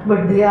around,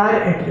 but they are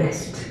at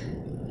rest.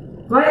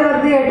 Why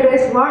are they at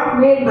rest? What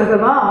made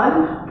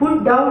Bhagavan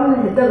put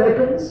down the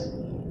weapons?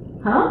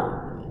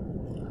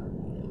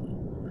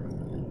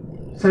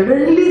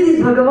 Suddenly this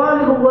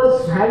Bhagavan who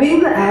was having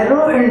the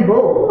arrow and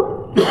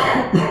bow,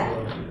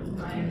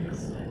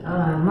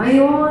 my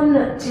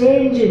own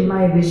change in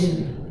my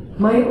vision.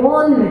 my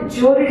own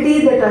maturity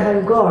that I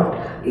have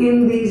got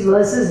in these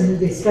verses, in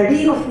the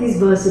study of these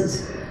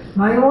verses,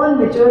 my own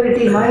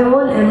maturity, my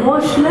own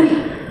emotional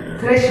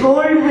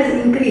threshold has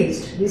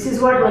increased. This is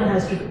what one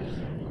has to do.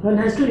 One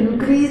has to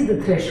increase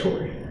the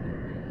threshold.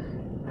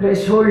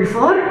 Threshold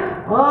for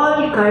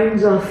all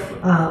kinds of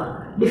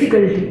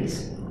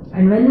difficulties.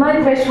 And when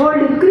my threshold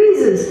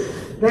increases,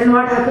 then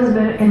what happens?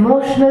 My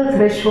emotional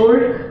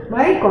threshold,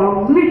 my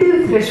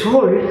cognitive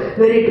threshold,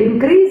 when it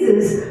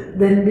increases,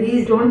 then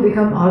these don't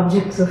become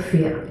objects of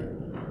fear.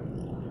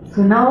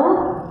 So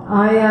now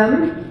I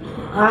am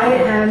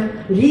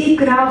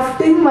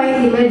recrafting my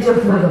image of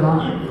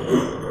Bhagavan.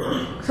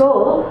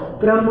 So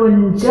pramuncha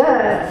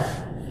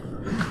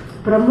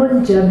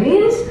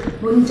means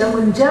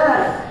muncha,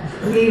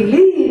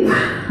 leave.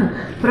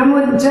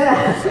 Pramuncha,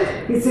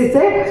 it's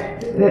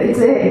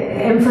a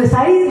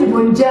emphasized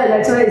muncha.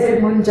 That's why I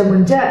said muncha.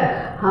 Muncha.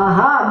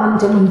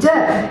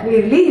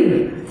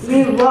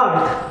 Leave what?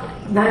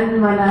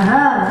 Dhanmanaha,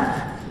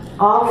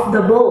 of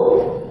the bow.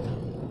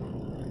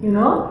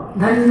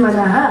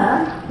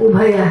 Dhanmanaha,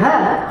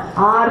 ubhayaha,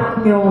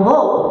 artnyoho.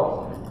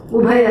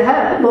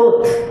 Ubhayaha,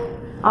 both.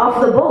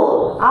 Of the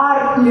bow,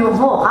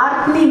 artnyoho.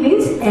 Artni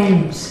means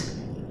ends.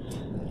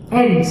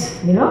 Ends,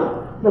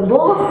 The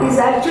bow is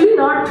actually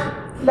not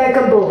like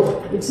a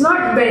bow. It's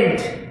not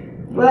bent.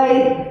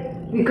 Why?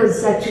 Because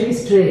it's actually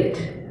straight.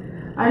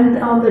 And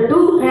on the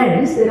two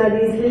ends, there are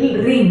these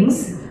little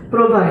rings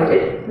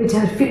provided, which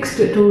are fixed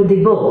to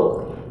the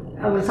bow.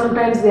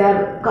 Sometimes they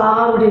are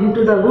carved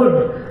into the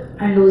wood,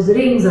 and those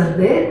rings are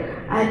there.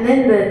 And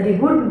then the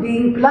wood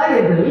being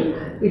pliable,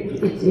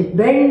 it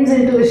bends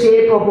into the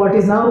shape of what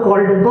is now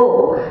called a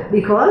bow,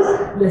 because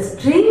the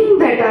string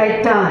that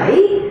I tie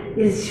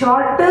is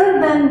shorter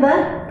than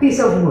the piece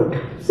of wood.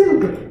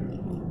 Simple.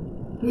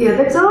 Yeah,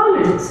 that's all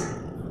it is.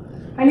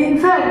 And in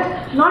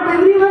fact, not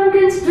everyone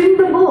can string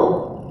the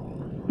bow.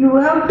 You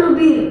have to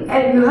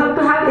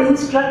have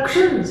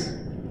instructions.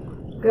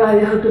 You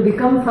have to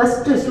become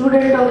first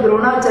student of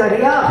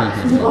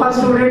Dronacharya or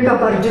student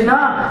of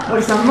Arjuna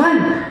or someone,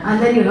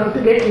 and then you have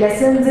to get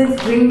lessons in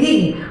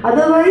stringing.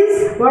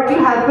 Otherwise, what will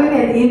happen?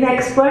 An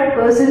inexpert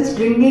person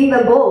stringing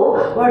the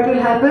bow, what will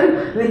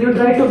happen? When you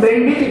try to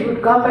bend it, it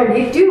would come and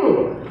hit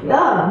you.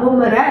 Yeah,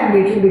 boomerang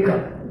it will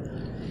become.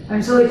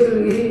 And so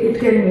you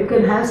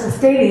can have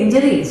sustained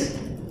injuries.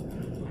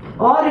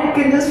 Or it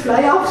can just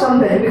fly off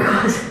somewhere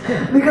because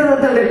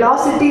of the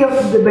velocity of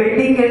the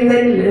bending and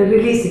then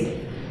releasing.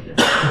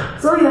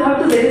 So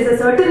there is a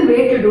certain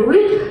way to do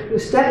it. You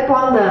step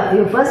on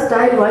you first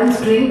tie one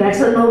string, that's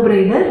a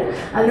no-brainer,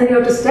 and then you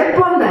have to step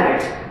on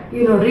that,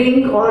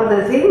 ring or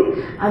the thing,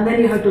 and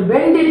then you have to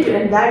bend it,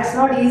 and that's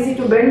not easy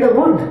to bend the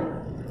wood.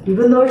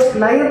 Even though it's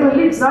pliable,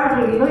 it's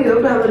not, you have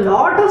to have a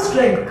lot of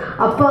strength,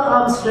 upper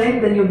arm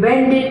strength, then you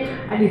bend it,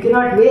 and you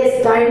cannot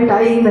waste time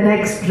tying the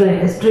next string.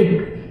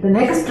 The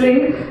next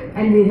string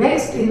and in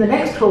the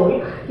next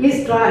hole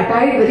is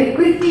tied very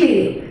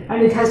quickly,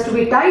 and it has to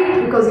be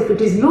tight, because if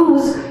it is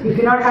loose, you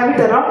cannot have it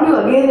around you.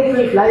 Again, it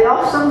will fly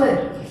off somewhere.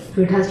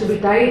 So it has to be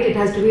tight, it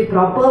has to be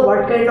proper.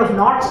 What kind of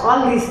knots?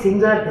 All these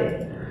things are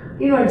there.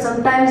 And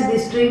sometimes the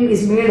string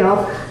is made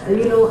of,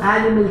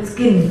 animal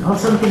skin or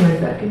something like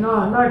that.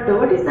 Not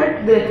what is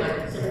that?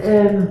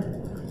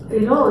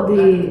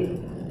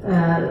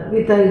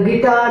 With a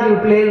guitar you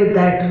play with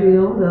that.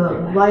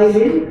 The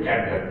violin.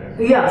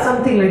 Yeah,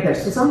 something like that.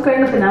 So some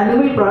kind of an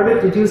animal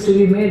product it used to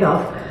be made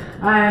of,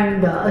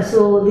 and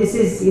so this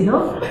is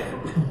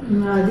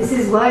this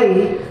is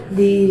why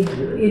the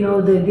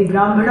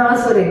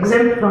Brahmanas were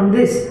exempt from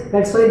this.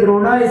 That's why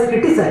Drona is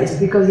criticized,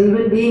 because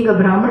even being a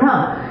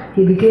Brahmana,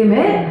 he became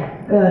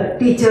a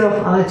teacher of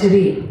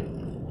archery,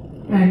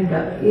 and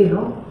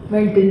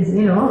went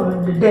in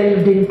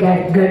delved in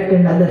catgut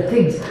and other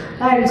things,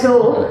 and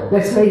so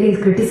that's why he is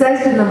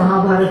criticized in the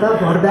Mahabharata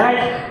for that,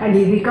 and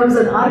he becomes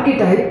an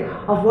archetype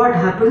of what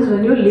happens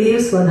when you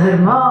leave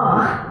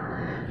Swadharma.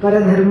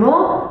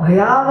 Paradharmo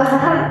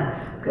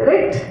bhayavaha.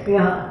 Correct?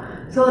 Yeah.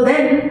 So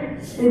then,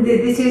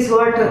 this is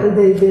what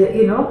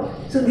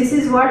so this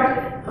is what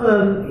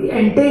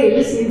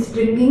entails in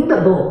stringing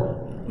the bow.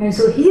 And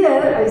so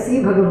here I see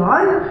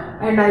Bhagavan,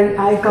 and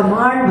I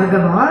command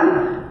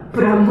Bhagavan,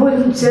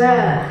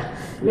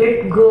 pramuncha,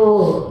 let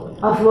go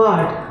of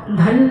what?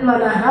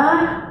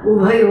 Dhanmanaha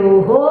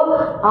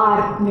ubhayoho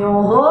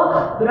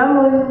artnyoho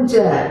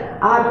pramuncha.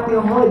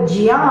 Artnyoho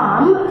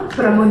jyam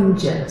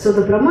pramuncha. So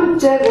the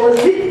pramuncha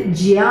goes with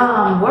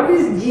jyam. What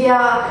is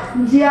jya?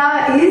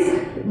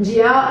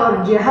 Jya or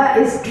jaha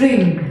is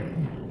string.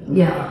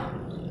 Yeah.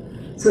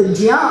 So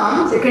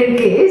jyam, second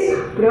case,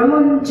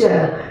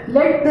 pramuncha.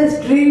 Let the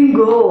string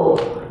go.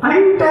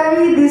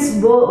 Untie this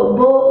bow,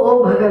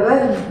 O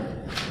Bhagavan.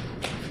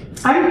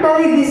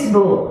 Untie this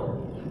bow.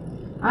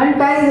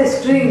 Untie the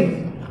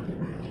string.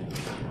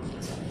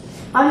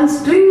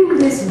 Unstring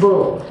this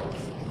bow.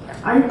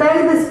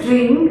 Untie the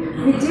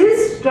string which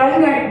is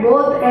strung at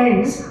both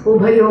ends,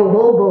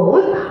 ubhayoho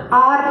both,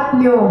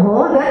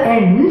 artnyoho the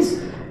ends,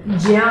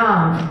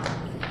 jyam.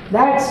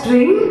 That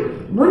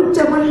string,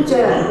 muncha,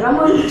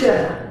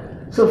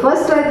 ramuncha. So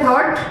first I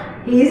thought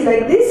he is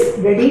like this,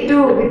 ready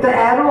to, with the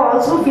arrow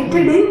also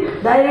fitted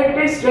in,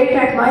 directed straight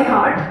at my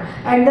heart.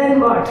 And then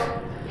what?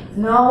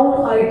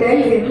 Now I tell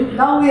him,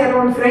 now we are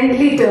on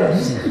friendly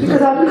terms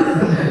because I'm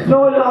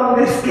no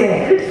longer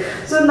scared.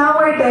 So now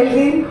I tell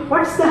him,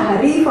 what's the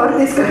hurry for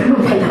this karma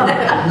phala?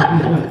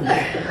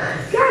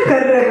 Kya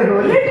kar rahe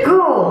ho? Let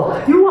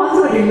go. You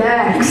also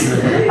relax.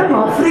 I'm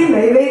offering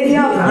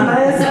Naivedya,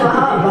 Pranaya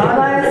Swaha,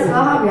 Bhanaya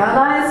Swaha,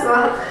 Vyanaya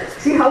Swaha.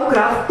 See how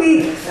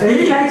crafty,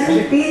 very nice,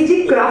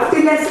 strategic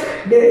craftiness,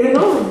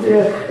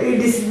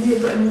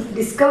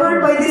 discovered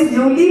by this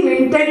newly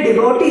minted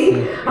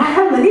devotee. I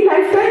have many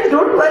lifetimes,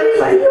 don't worry,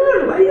 why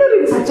you are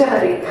in such a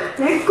hurry?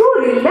 Let go,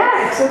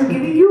 relax, I'm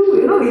giving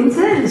you,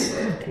 incense.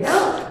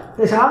 Yeah.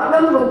 The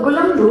Shakam,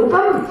 Gugulam,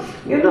 Dhupam,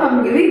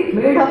 I'm giving,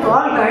 made of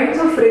all kinds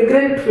of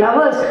fragrant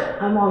flowers.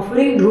 I'm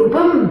offering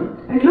Dhupam.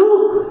 And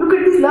look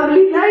at this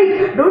lovely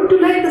light. Don't you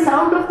like the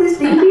sound of this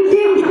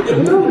ting-ting?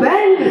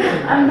 Well,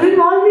 I'm doing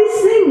all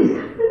these things.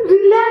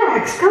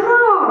 Relax, come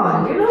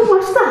on.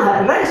 What's the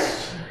rush?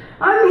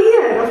 I'm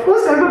here. Of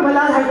course, karma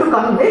phalas have to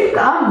come. They'll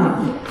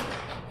come.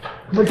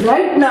 But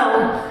right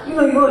now,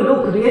 you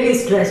look really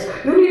stressed.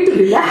 You need to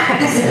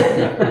relax.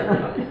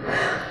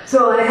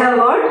 So I have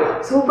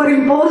what?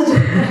 Superimposed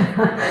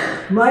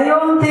my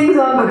own things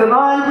on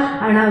Bhagavan,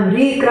 and I'm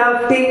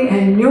recrafting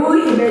a new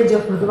image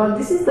of Bhagavan.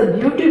 This is the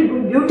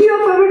beauty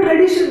of our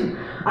tradition.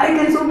 I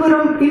can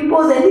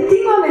superimpose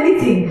anything on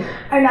anything,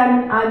 and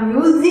I'm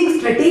using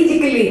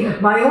strategically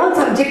my own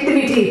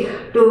subjectivity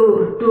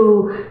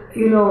to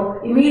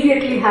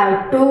immediately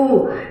have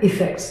two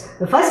effects.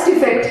 The first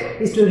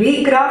effect is to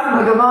recraft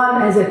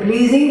Bhagavan as a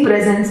pleasing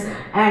presence,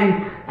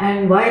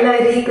 and while I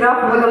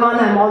recraft Bhagavan,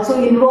 I am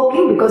also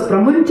invoking, because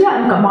Pramuncha, I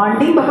am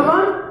commanding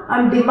Bhagavan, I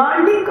am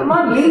demanding, come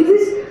on, leave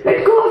this,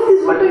 let go of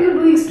this, what are you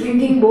doing,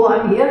 stringing bow? I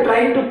am here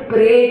trying to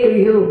pray to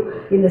you.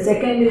 In the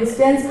second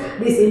instance,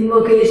 this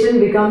invocation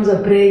becomes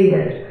a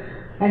prayer,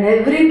 and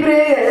every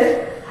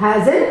prayer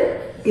has an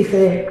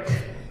effect.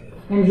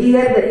 And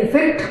here the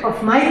effect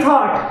of my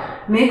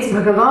thought makes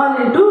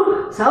Bhagavan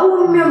into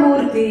Saumya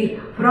Murti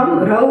from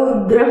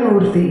Rudra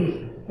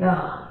Murti.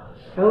 Yeah.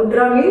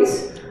 Rudra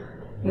means,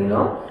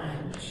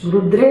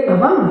 Rudre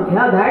Bhavam,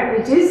 that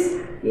which is,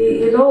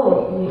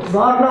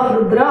 born of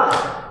Rudra,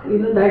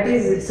 that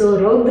is, so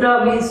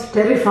Rudra means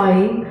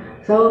terrifying,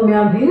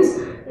 Saumya means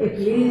a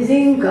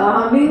pleasing,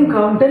 calming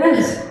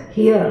countenance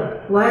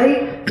here.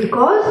 Why?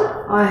 Because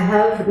I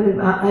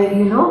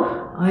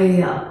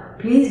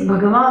pleased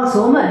Bhagavan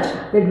so much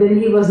that when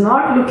he was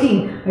not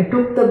looking, I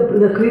took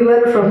the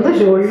quiver from the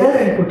shoulder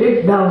and put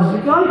it down.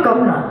 It will all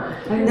come now.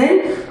 And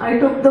then I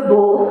took the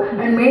bow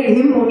and made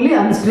him only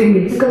unstring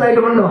it, because I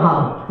don't know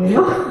how,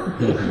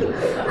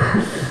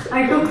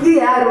 I took the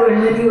arrow,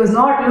 and when he was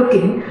not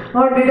looking,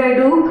 what did I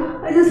do?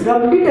 I just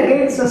rubbed it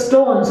against a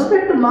stone so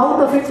that the mouth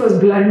of it was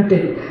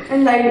blunted,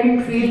 and I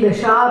didn't feel the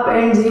sharp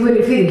ends even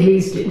if he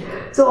released it.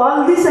 So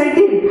all this I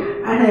did,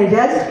 and I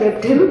just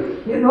kept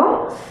him,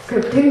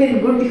 kept him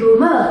in good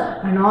humor,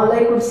 and all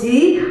I could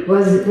see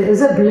was there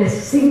was a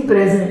blessing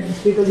present,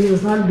 because he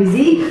was not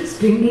busy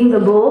stringing the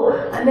bow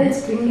and then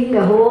stringing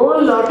a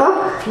whole lot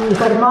of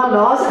karma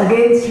laws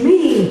against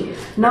me.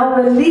 Now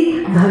when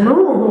the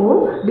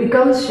dhanu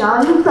becomes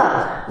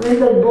shanta, when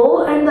the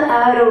bow and the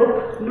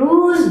arrow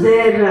lose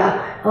their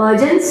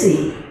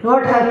urgency,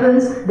 what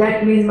happens?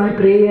 That means my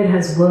prayer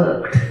has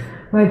worked.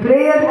 My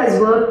prayer has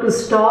worked to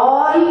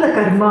stall the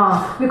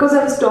karma, because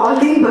I am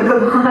stalling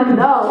Bhagavan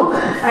now,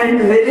 and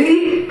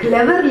very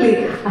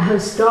cleverly I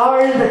have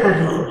stalled the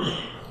karma.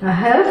 I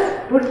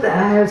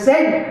have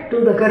said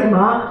to the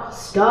karma,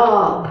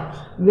 stop,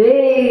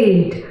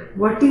 wait,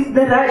 what is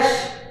the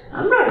rush? I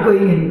am not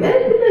going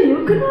anywhere.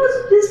 You can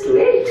also just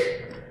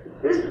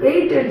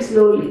wait and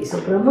slowly.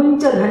 So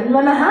Pramuncha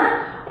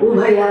Dhanvanaha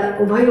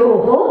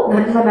Ubhayoho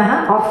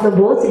Dhanvanaha of the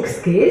bow,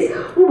 6th case,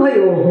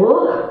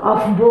 Ubhayoho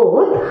of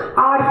both,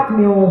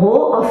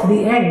 Artmyoho of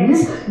the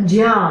ends,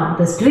 Jam,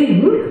 the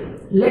string,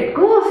 let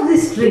go of the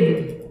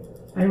string.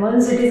 And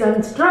once it is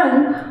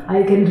unstrung,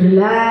 I can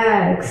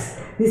relax.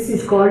 This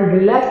is called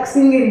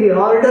relaxing in the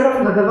order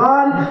of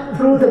Bhagavan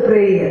through the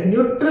prayer,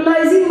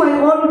 neutralizing my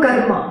own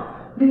karma.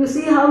 Do you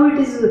see how it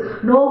is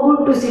no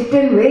good to sit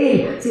and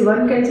wail? See,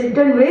 one can sit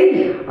and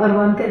wail, or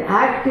one can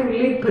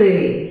actively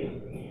pray.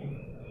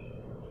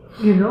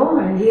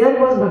 And here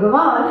was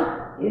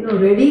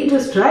Bhagavan, ready to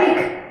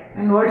strike.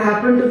 And what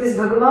happened to this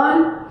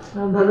Bhagavan?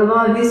 Now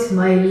Bhagavan is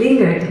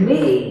smiling at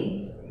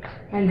me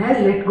and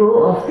has let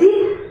go of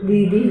the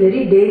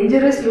very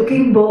dangerous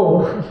looking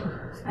bow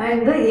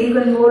and the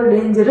even more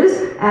dangerous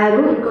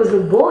arrow, because the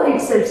bow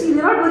itself, see,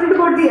 we are not worried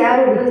about the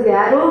arrow, because the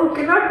arrow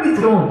cannot be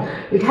thrown.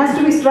 It has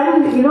to be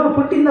strung,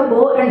 put in the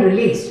bow and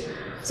released.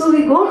 So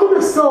we go to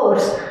the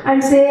source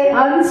and say,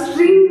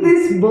 unstring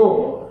this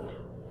bow.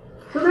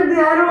 So that the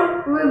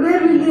arrow, where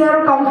will the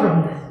arrow come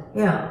from then?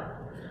 Yeah.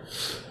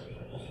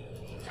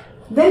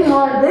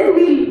 Then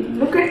we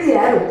look at the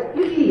arrow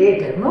little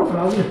later, no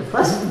problem.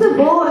 First the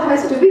bow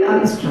has to be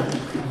unstrung.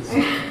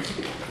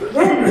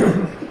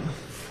 Then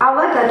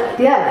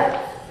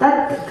Avatatya,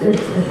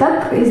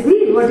 Tat is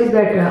the, what is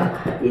that?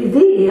 Is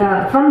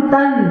the from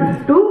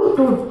tan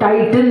to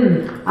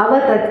tighten.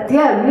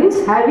 Avatatya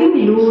means having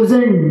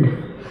loosened,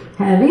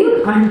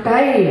 having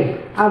untied.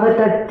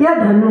 Avatatya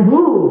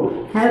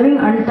dhanuhu, having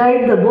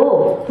untied the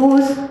bow.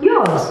 Who's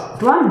yours?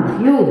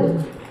 Tvam,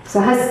 you.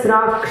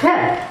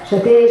 Sahasraksha,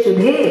 shate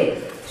shudhe,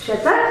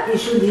 shata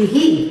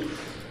ishudhihi.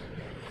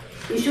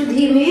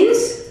 Ishudhi means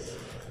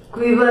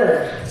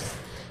quiver.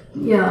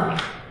 Yeah.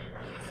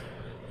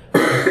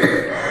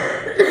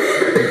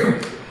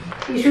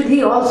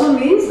 Ishudhi also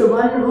means the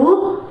one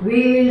who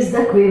wields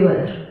the quiver.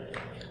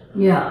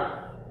 Yeah.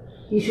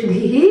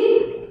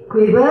 Ishudhihi,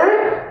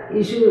 quiver.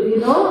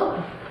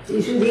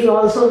 Ishudhi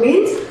also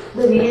means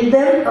the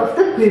wielder of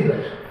the quiver.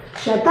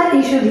 Shata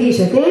Ishudhi,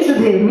 Shate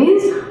Shudhe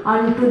means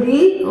unto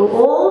the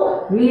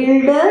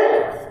wielder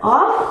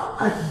of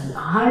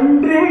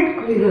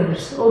 100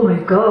 quivers. Oh my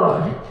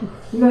God.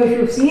 If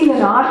you've seen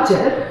an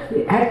archer,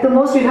 at the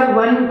most you have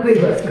one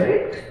quiver,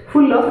 correct?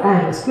 Full of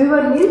arrows.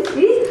 Quiver means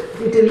the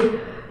little,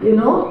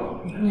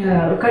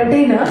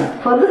 container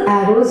for the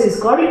arrows is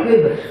called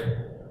quiver.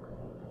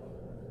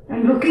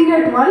 And looking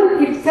at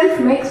one itself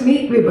makes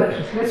me quiver.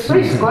 That's why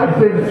it's called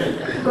quiver.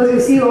 Because you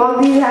see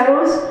all these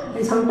arrows,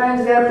 and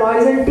sometimes they are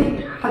poison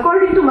tipped.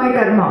 According to my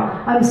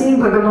karma, I am seeing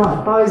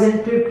Bhagavan,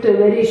 poison tipped,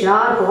 very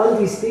sharp, all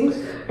these things,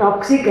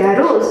 toxic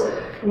arrows.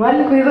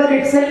 One quiver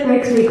itself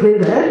makes me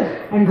quiver,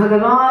 and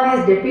Bhagavan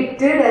is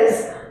depicted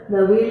as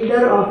the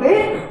wielder of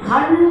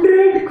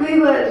 100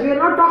 quivers. We are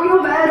not talking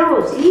of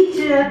arrows.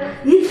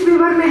 Each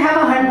quiver may have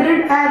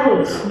 100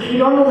 arrows. We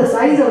don't know the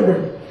size of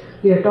them.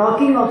 We are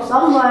talking of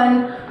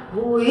someone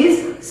who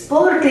is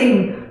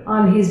sporting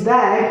on his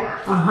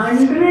back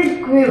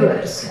 100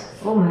 quivers.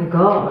 Oh my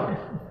God.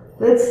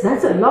 That's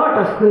a lot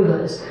of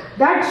quivers.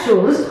 That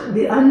shows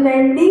the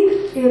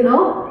unending,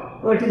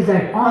 what is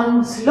that?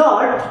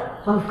 Onslaught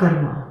of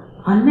karma.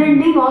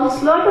 Unending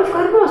onslaught of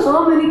karma.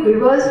 So many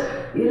quivers,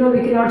 we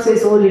cannot say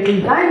so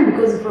little time,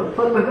 because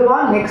for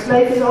Bhagavan, next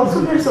life is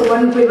also there. So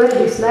one quiver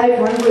this life,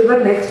 one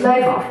quiver next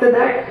life, after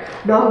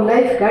that, dog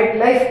life, cat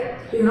life,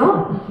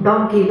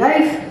 donkey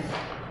life,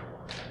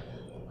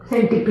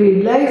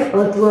 centipede life,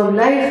 earthworm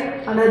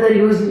life, another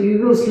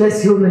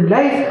useless human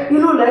life.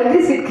 Like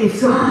this it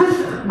keeps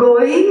on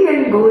going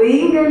and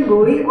going and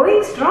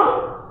going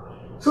strong.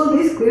 So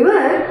this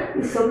quiver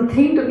is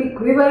something to be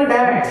quivered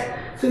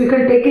at. So you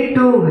can take it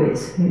two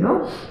ways,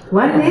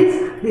 One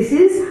is, this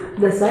is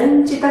the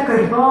sanchita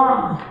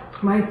karma,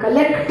 my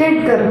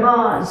collected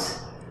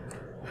karmas.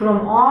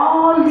 From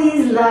all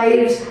these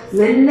lives,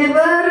 whenever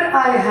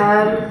I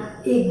have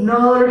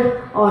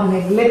ignored or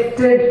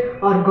neglected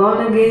or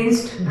gone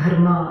against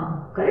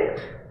dharma,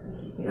 correct?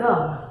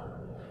 Yeah.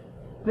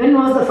 When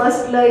was the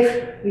first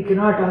life? We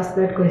cannot ask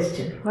that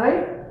question.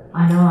 Why?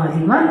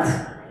 Anadimat.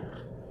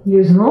 There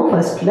is no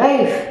first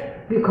life,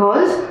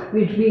 because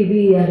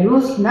we are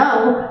used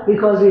now,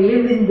 because we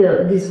live in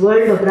this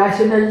world of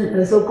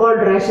rational, so-called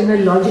rational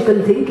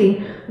logical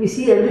thinking. We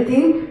see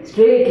everything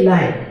straight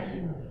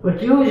line,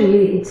 but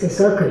usually it's a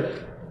circle.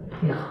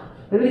 Yeah.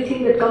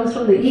 Everything that comes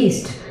from the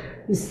east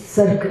is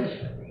circle,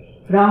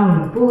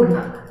 round,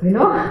 purna,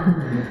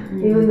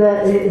 Even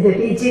the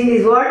teaching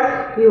is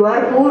what? You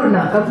are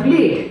purna,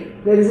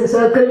 complete. There is a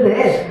circle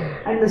there.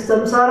 And the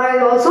samsara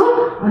is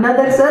also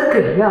another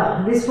circle.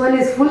 Yeah, this one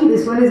is full,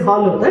 this one is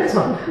hollow. That's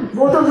all.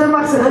 Both of them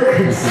are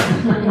circles.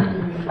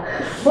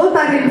 Both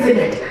are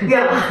infinite.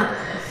 Yeah.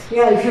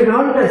 If you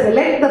don't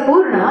select the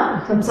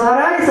purna,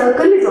 samsara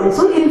circle is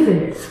also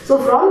infinite. So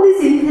from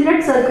this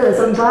infinite circle,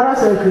 samsara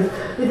circle,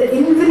 with the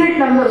infinite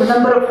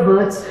number of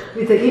births,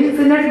 with the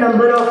infinite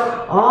number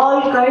of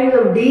all kinds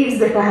of deeds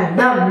that I have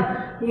done,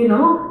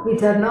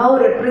 which are now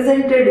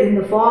represented in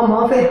the form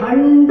of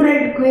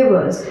 100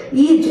 quivers.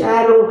 Each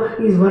arrow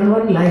is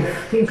one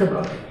life. Think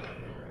about it.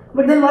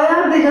 But then why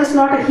are they just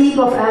not a heap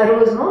of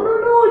arrows? No.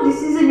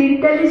 This is an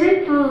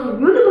intelligent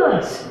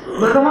universe.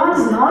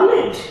 Bhagavan's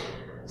knowledge.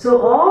 So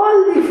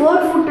all the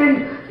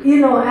four-footed,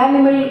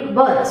 animal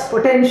births,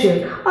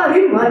 potential, are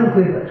in one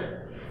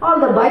quiver. All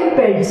the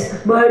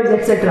bipeds, birds,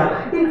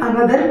 etc., in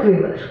another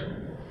quiver.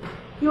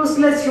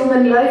 Useless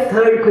human life,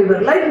 third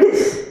quiver, like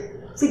this.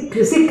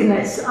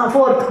 Sickness,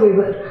 fourth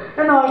quiver,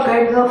 and all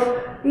kinds of,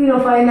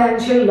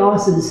 financial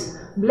losses.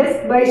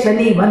 Blessed by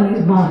Shani, one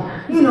is born,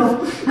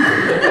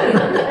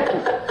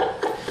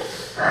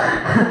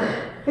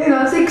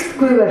 sixth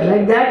quiver,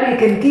 like that we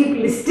can keep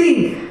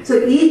listing.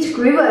 So each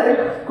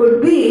quiver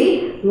could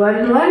be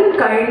one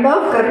kind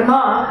of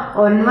karma,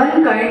 one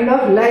kind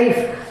of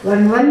life,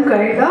 one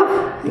kind of,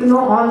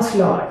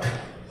 onslaught.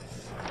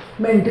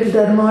 Mental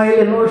turmoil,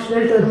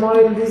 emotional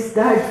turmoil, this,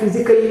 that,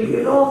 physical,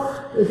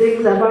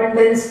 things,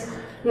 abundance.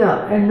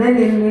 Yeah, and then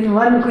in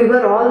one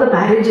quiver, all the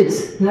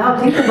marriages. Yeah,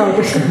 think about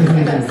it.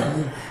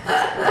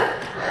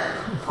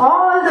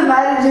 All the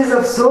marriages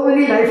of so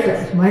many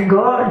lifetimes. My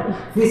God,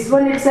 this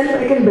one itself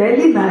I can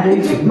barely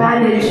manage.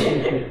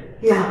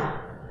 Yeah.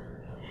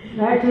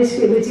 That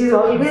which is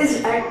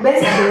always at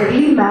best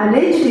barely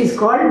managed is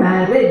called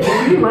marriage.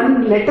 Only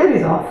one letter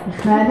is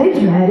off.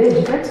 Manage,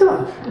 marriage, that's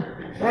all.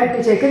 That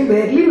which I can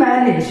barely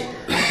manage.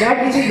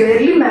 That which is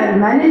barely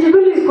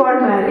manageable is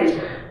called marriage.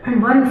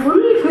 And one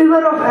full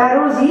quiver of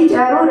arrows, each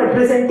arrow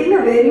representing a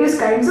various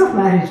kinds of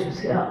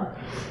marriages. Yeah.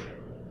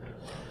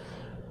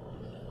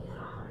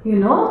 You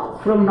know,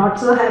 from not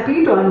so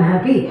happy to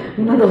unhappy,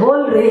 you know, the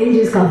whole range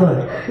is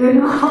covered, you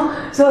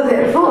know. So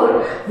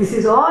therefore, this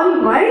is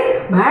all my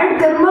bad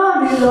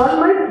karma, this is all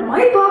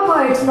my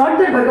papa. It's not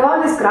that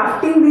Bhagavan is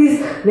crafting these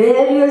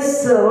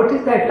various, what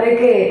is that, like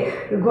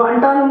a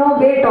Guantanamo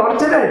Bay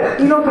torturer,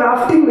 you know,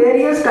 crafting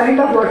various kind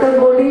of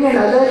waterboarding and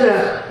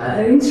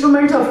other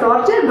instruments of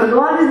torture.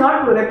 Bhagavan is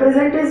not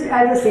represented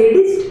as a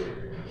sadist,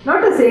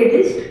 not a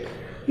sadist.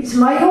 It's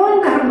my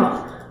own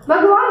karma.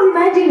 Bhagavan's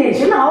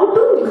imagination, how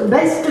to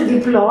best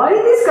deploy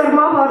this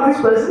karma for this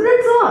person,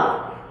 that's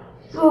all.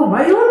 So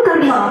my own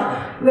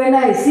karma, when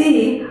I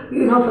see,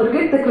 you know,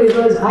 forget the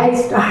quivers, I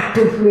start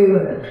to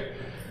quiver.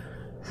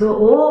 So,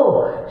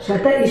 oh,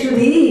 Shata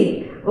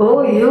Ishudhi,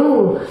 oh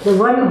you, the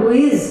one who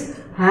is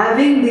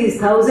having these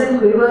 1,000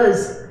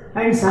 quivers,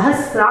 and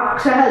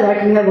Sahasraksha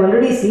that we have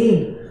already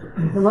seen,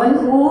 the one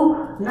who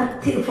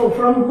nothing,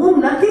 from whom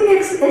nothing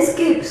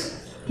escapes.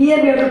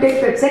 Here we have to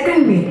take that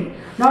second meaning.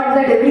 Not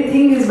that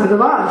everything is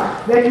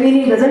Bhagavan, that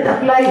meaning doesn't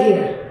apply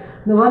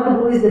here. The one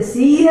who is the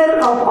seer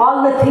of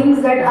all the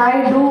things that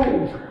I do.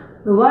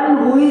 The one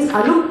who is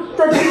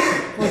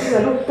Aluptadrik. What is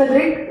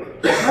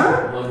Aluptadrik?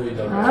 Huh?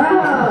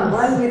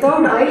 One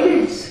without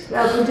eyelids.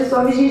 Yeah, Puja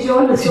Swamiji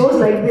shows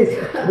like this.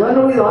 One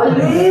who is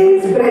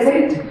always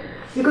present.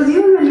 Because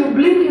even when you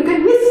blink, you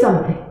can miss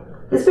something.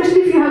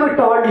 Especially if you have a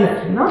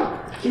toddler, you know.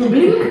 You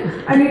blink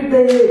and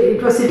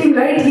it was sitting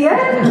right here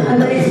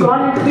and then it's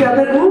gone into the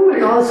other room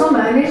and also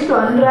managed to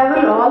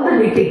unravel all the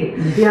knitting.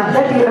 Yeah,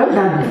 that you have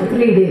done for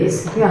 3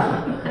 days.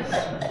 Yeah.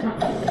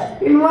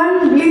 In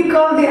one blink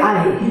of the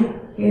eye,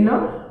 you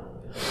know.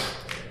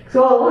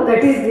 So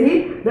that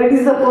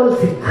is the whole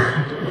thing.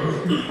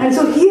 And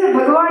so here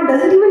Bhagavan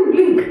doesn't even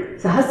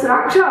blink.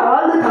 Sahasraksha,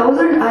 all the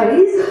 1,000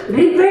 eyes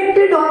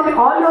reflected on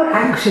all your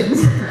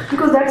actions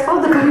because that's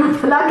how the karma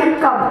phala can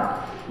come.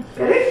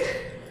 Correct?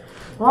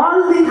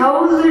 All the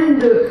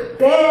 1,000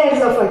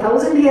 pairs of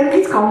 1,000 here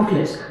means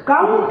countless.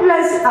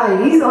 Countless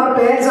eyes or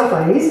pairs of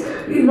eyes,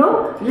 you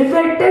know,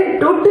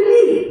 reflected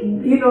totally,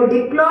 you know,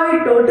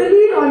 deployed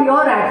totally on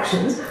your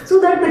actions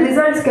so that the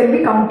results can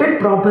be counted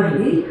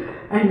properly.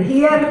 And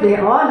here they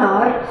all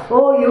are,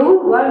 oh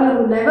you, one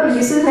who never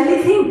misses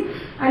anything.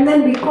 And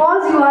then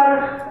because you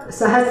are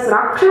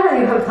Sahasraksha,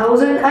 you have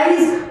 1,000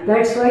 eyes,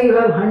 that's why you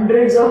have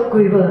hundreds of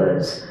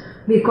quivers.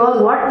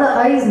 Because what the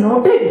eyes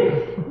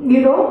noted,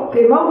 you know,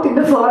 came out in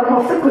the form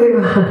of the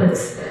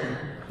quivers.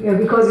 Yeah,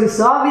 because you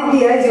saw with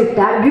the eyes, you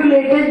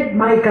tabulated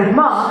my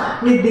karma.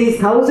 With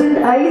these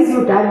 1,000 eyes,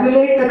 you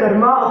tabulate the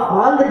karma of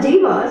all the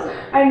jivas.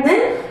 And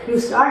then you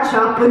start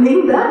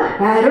sharpening the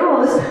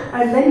arrows.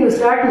 And then you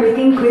start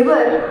making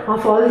quiver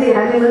of all the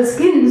animal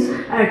skins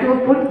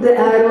to put the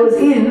arrows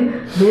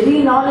in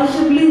very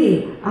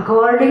knowledgeably,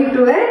 according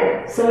to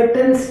a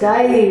certain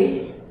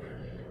style.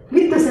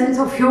 With the sense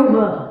of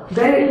humor,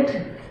 right?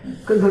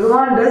 Because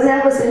Bhagavan does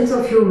have a sense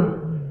of humor.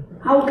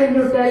 How can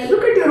you tell?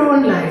 Look at your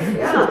own life.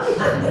 Yeah.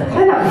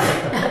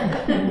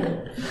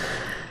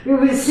 You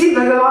will see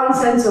Bhagavan's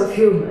sense of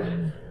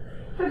humor.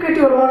 Look at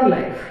your own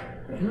life.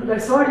 You know,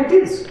 that's what it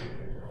is.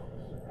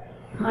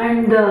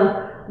 And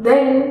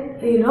then,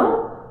 you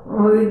know,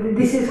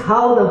 this is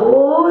how the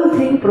whole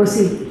thing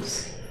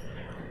proceeds.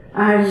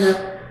 And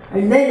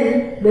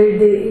then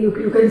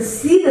you can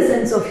see the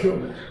sense of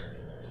humor.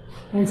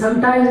 And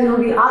sometimes, you know,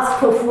 we ask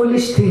for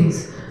foolish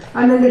things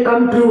and then they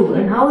come true.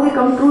 And how they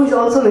come true is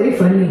also very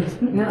funny.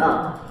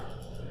 Yeah.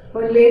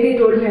 One lady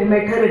told me, I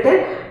met her at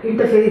an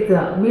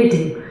interfaith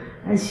meeting.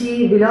 And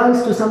she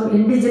belongs to some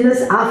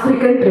indigenous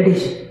African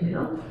tradition, you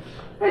know.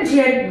 And she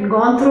had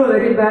gone through a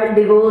very bad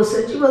divorce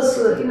and she was,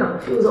 you know,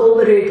 she was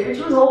over it. And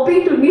she was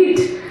hoping to meet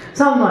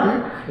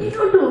someone, you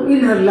know, in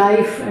her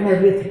life and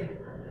everything.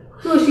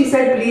 So she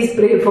said, please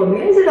pray for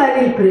me. I said,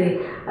 I will pray.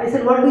 I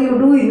said, what do you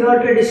do in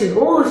your tradition?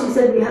 Oh, she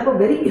said, we have a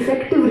very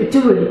effective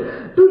ritual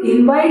to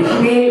invite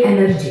male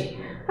energy.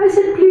 I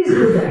said, please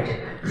do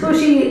that. So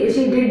she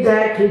did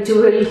that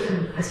ritual,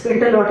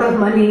 spent a lot of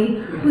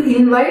money to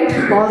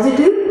invite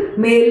positive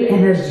male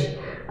energy.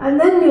 And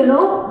then, you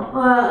know,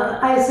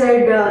 I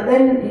said,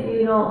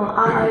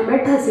 I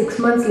met her 6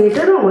 months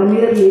later or 1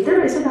 year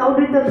later. I said, how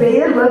did the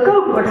prayer work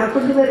out? What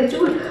happened to the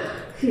ritual?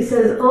 She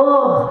says,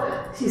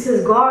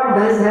 God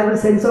does have a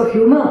sense of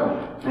humor.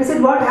 I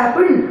said, what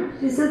happened?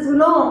 She says,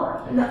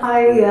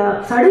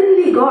 I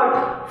suddenly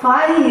got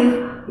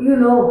 5,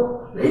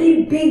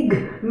 very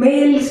big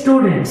male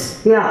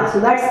students. Yeah, so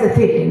that's the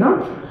thing,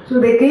 So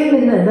they came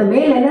in, the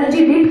male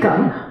energy did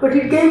come, but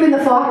it came in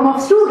the form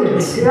of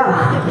students.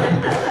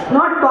 Yeah,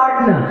 not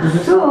partner.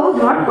 So,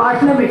 not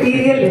partner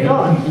material at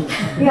all.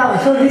 Yeah,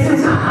 so this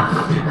is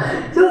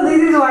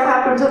what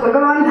happened. So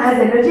Bhagavan has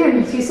energy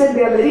and she said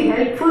they are very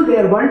helpful, they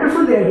are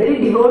wonderful, they are very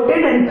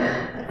devoted and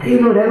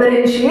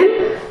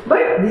reverential,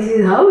 but this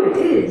is how it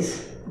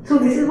is. So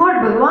this is what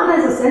Bhagavan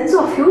has a sense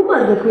of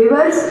humor. The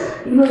quivers,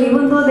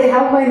 even though they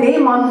have my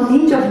name on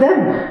each of them,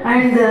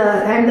 and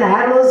the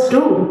arrows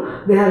too,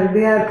 they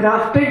are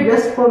crafted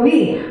just for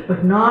me,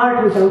 but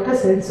not without a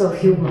sense of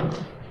humor.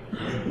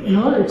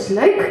 It's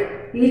like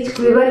each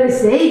quiver is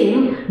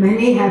saying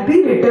many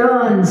happy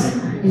returns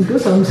into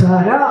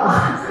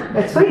samsara.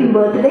 That's why in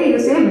birthday you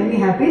say many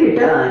happy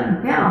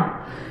return. Yeah,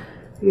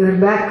 you are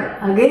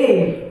back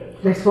again.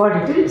 That's what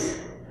it is.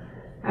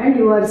 And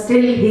you are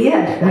still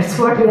here. That's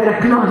what we are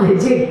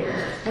acknowledging.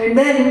 And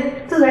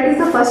then, so that is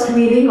the first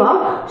meaning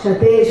of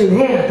Shate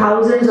Shudhe,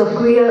 thousands of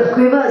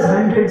quivers,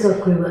 hundreds of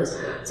quivers.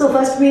 So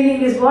first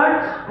meaning is what?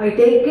 I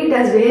take it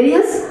as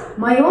various,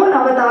 my own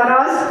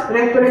avatars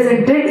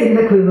represented in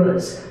the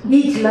quivers.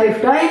 Each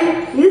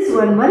lifetime is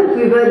one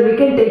quiver. We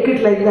can take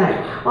it like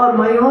that. Or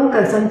my own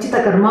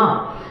sanchita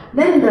karma.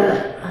 Then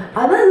the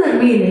another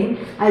meaning,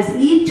 as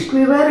each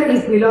quiver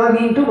is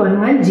belonging to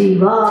one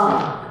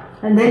jiva.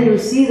 And then you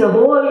see the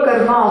whole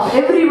karma of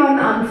everyone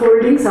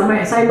unfolding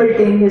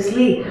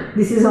simultaneously.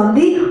 This is on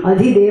the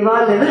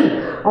Adhideva level.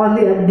 On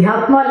the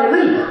Adhyatma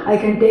level, I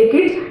can take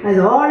it as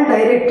all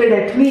directed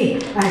at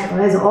me,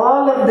 as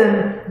all of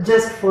them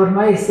just for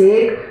my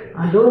sake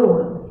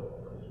alone.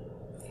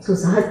 So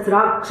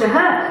Sahasraksha,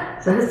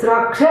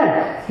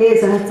 He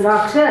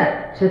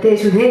Sahasraksha, Shate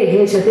Shudhe,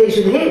 He Shate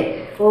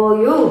Shudhe. Oh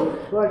you,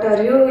 what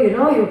are you?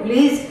 You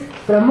please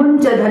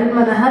Pramuncha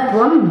Dhanmanaha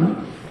Tvam,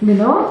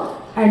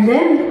 and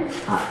then,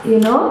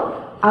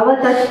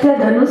 Avatatya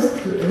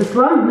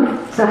Dhanustvam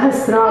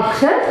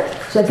Sahasraksha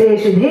Shate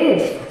Shudhe.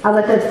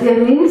 Avatatya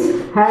means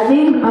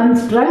having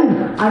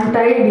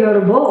untied your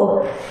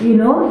bow.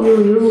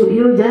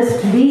 You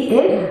just be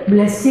a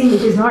blessing.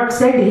 It is not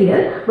said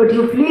here, but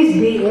you please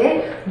be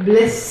a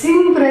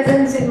blessing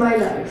presence in my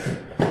life.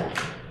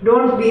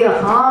 Don't be a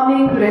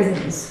harming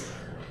presence.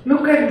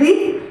 Look at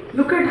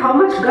how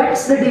much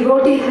guts the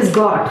devotee has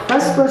got.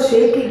 First was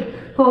shaking.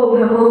 Oh,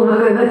 Namo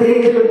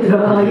Bhagavate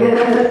Rudraya.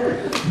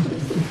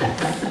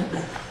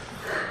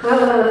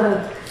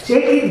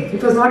 Shaking.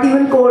 It was not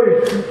even cold,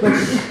 but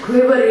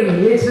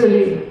quivering,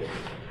 literally.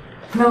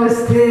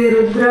 Namaste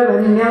Rudra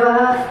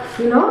Vanyava.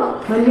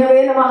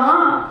 Vanyave Namaha.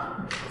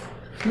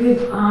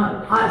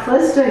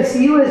 First I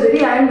see you as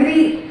very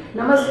angry.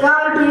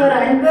 Namaskar to your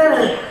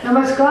anger.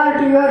 Namaskar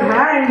to your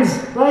hands.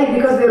 Why?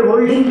 Because they are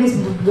holding this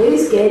very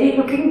scary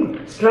looking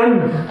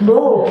strung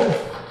bow,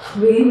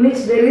 in which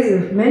there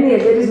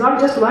is not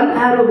just one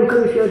arrow,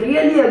 because if you are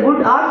really a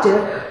good archer,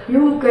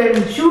 you can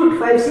shoot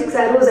 5-6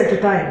 arrows at a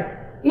time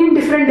in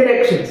different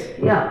directions.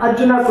 Yeah,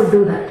 Arjuna could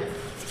do that.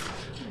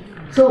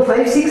 So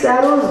 5-6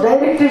 arrows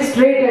directed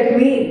straight at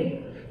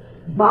me.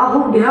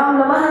 Bahubhyam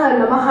Namaha,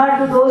 Namaha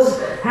to those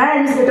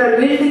hands that are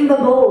wielding the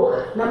bow,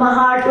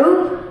 Namaha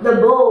to the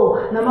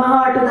bow,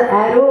 Namaha to the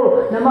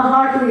arrow,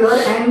 Namaha to your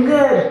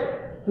anger,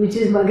 which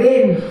is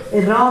again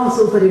a wrong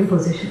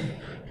superimposition.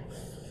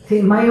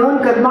 See, my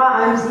own karma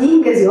I am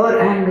seeing as your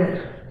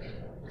anger.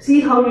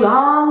 See how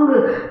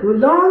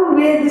long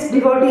way this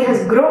devotee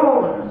has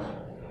grown.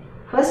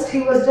 First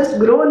he was just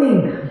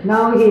groaning,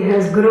 now he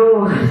has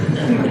grown.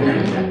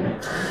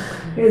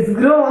 He has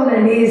grown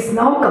and he is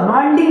now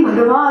commanding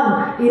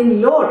Bhagavan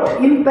in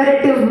lot,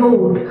 imperative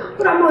mood.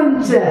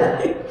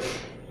 Pramuncha,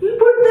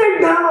 put that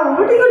down.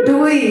 What are you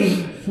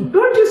doing?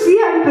 Don't you see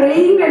I am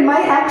praying and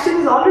my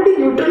action is already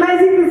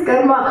neutralizing this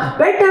karma.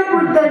 Better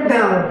put that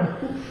down.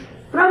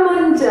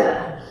 Pramuncha.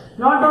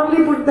 Not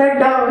only put that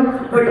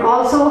down, but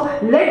also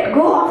let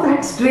go of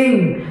that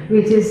string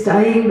which is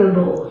tying the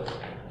bow.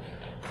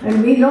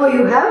 And we know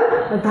you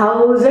have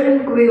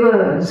 1,000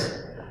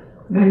 quivers.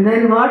 And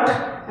then what?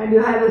 And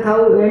you have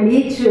and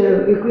each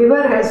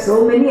quiver has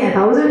so many,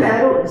 1,000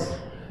 arrows.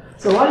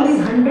 So all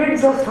these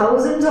hundreds of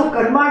thousands of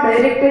karma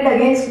directed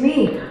against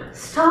me.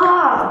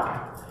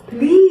 Stop!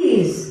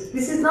 Please!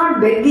 This is not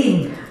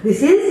begging.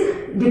 This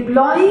is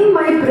deploying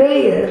my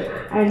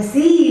prayer and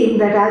seeing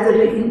that as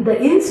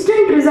the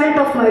instant result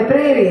of my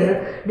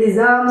prayer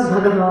disarms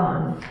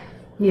Bhagavan.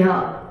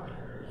 Yeah.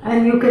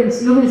 And you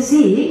will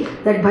see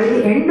that by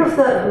the end of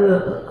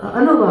the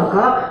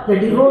Anuvaka, the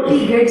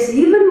devotee gets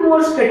even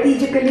more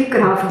strategically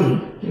crafty.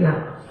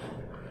 Yeah.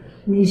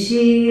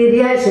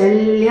 Nishirya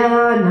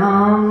Shalya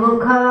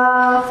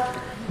Namukha,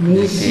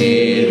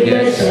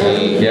 Nishirya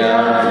Shalya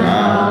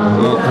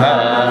Namukha.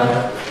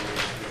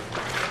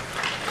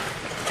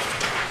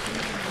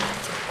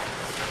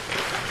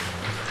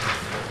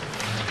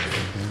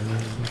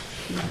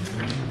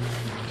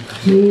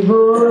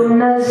 Shivo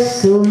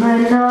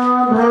Nasumana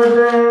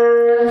Bhava,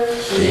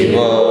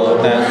 Shivo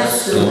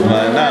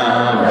Nasumana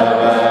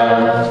Bhava,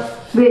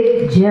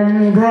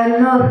 Vijyam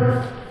Dhanu,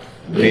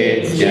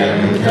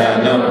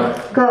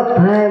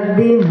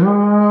 Kapardino,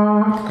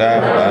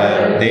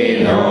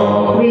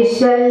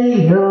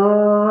 Vishalyo,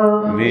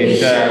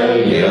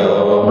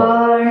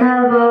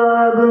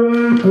 Banavagum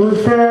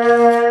Uta,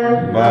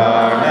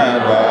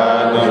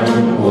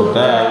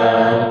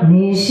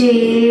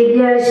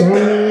 Nishirya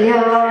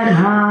Shalya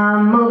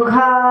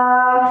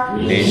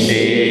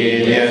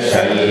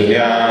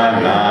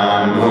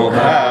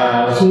Namukha,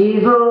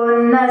 Shivo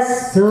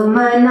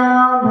Nasumana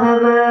Bhava.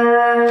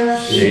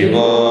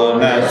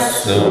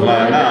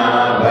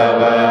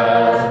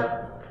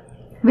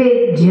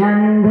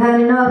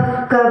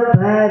 Vijyandhanuh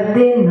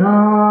kapardino.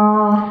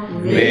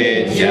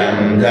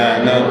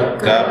 Vijyandhanuh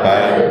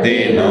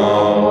kapardino.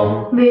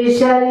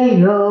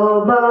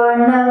 Vishalyo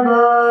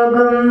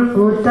banavagam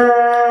uta.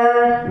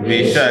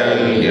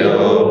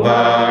 Vishalyo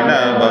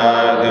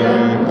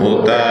banavagam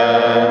uta.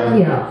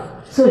 Yeah.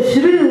 So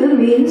Shri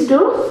means to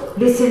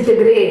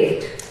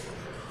disintegrate.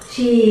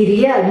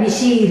 Shirya,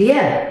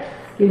 Nishirya.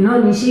 You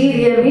know,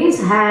 Nishirya means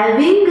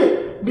having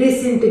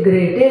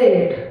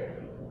disintegrated.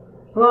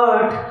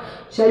 What?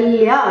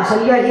 Shalya.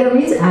 Shalya here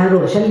means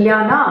arrow.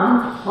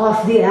 Shalyanam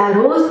of the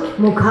arrows.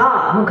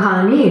 Mukha.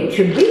 Mukhani it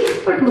should be.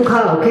 But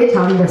Mukha, okay,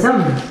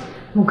 Chandasam.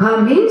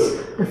 Mukha means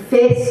the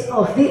face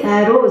of the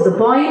arrows, the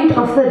point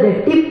of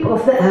the tip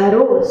of the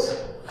arrows.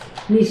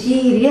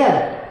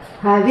 Nishirya.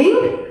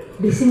 Having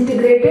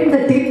disintegrated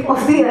the tip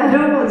of the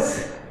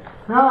arrows.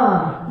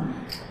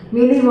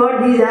 Meaning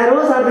what? These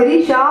arrows are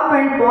very sharp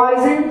and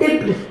poison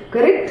tipped.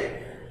 Correct?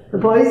 The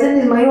poison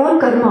is my own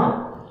karma.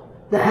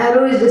 The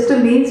arrow is just a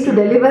means to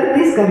deliver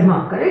this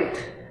karma. Correct?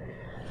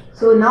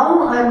 So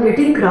now I am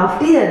getting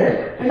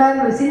craftier, and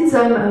since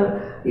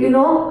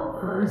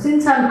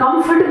I'm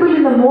comfortable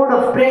in the mode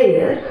of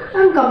prayer, I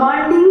am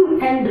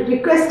commanding and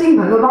requesting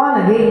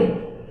Bhagavan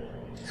again.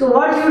 So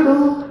what you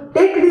do?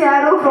 Take the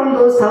arrow from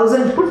those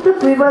 1,000, put the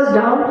quivers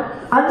down,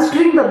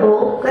 unstring the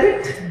bow,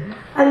 correct?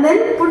 And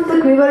then put the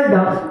quiver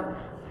down.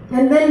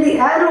 And then the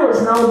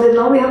arrows,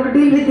 now we have to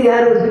deal with the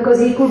arrows because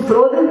he could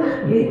throw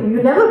them.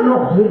 You never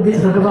know with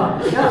this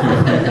Bhagavan.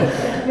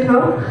 You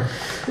know,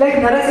 like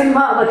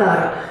Narasimha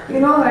Avatara,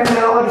 and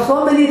or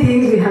so many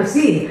things we have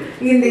seen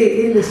in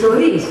the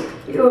stories.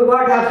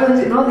 What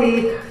happens, the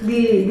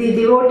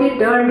devotee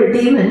turned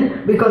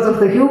demon because of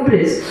the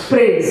hubris,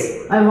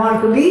 praise. I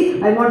want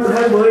to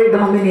have world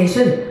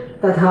domination.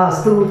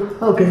 Tathastu.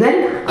 Okay,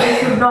 then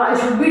I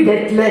should be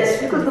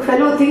deathless because the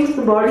fellow thinks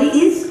the body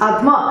is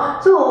Atma.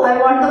 So I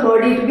want the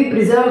body to be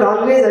preserved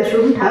always. I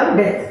shouldn't have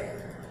death.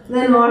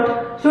 Then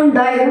what? Shouldn't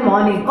die in the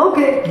morning.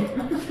 Okay.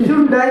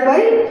 Shouldn't die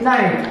by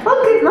night.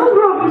 Okay, no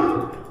problem.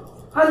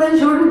 And then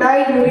shouldn't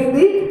die during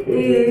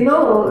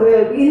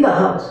in the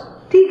house.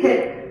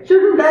 Okay.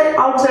 Shouldn't die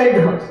outside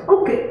the house.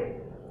 Okay.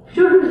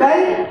 Shouldn't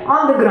die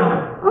on the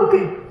ground.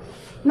 Okay.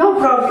 No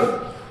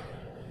problem.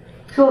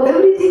 So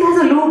everything has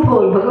a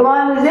loophole.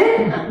 Bhagavan is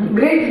a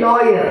great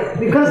lawyer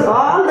because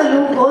all the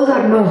loopholes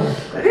are known.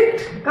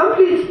 Correct?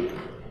 Completely.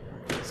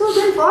 So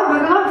then for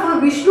Bhagavan, for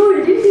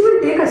Vishnu, it didn't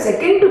even take a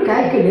second to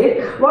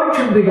calculate what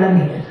should be done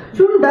here.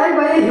 Shouldn't die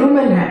by a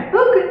human hand.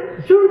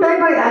 Okay. Shouldn't die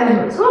by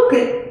animals.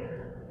 Okay.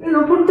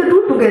 Put the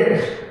two together.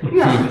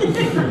 Yeah.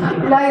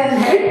 Lion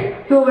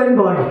head, human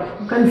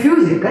body.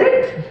 Confusing,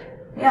 correct?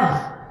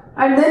 Yeah.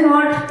 And then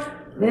what?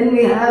 Then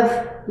we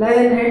have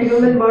lion head,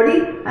 human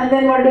body. And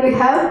then what do we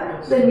have?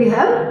 Then we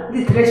have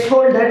the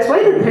threshold. That's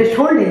why the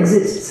threshold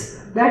exists.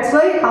 That's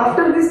why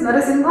after this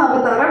Narasimha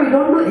Avatara, we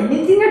don't do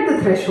anything at the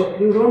threshold.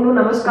 You don't do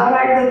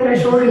Namaskara at the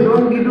threshold. You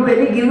don't do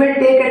any give and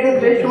take at the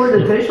threshold.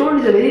 The threshold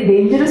is a very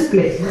dangerous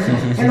place.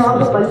 And all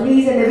the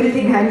pallis and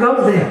everything hang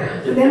out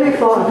there. So then we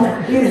fall.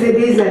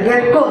 These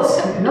geckos,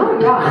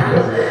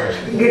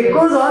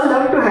 Geckos all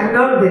love to hang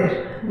out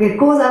there.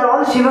 Geckos are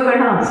all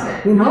Shivaganas,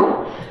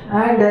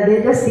 and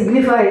they just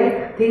signify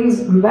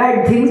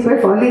bad things by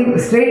falling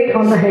straight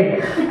on the head.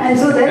 And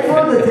so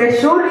therefore the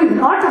threshold is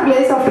not a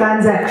place of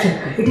transaction.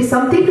 It is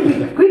something to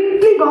be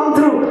quickly gone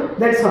through.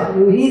 That's why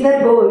you either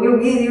go,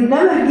 you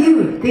never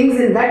give things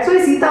in. That's why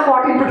Sita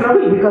got into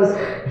trouble because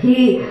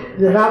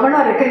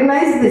Ravana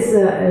recognized this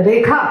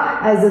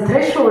Rekha as the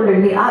threshold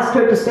and he asked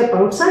her to step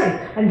outside.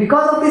 And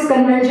because of this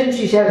convention,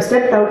 she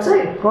stepped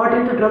outside, got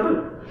into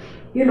trouble.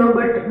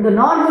 But the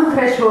normal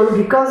threshold,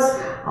 because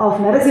of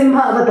Narasimha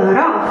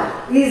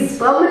Avatara, is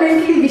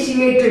permanently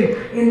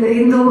vitiated in the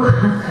Hindu,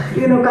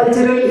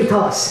 cultural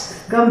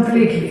ethos,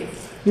 completely.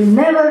 You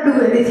never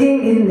do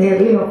anything in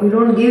there, you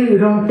don't give, you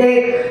don't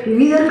take, you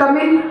either come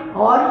in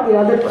or the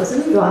other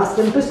person, you ask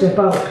them to step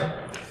out.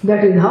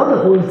 That is how the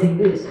whole thing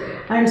is.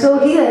 And so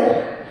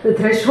here, the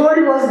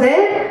threshold was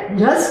there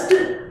just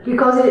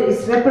because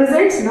it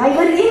represents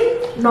neither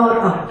in nor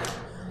out.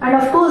 And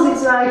of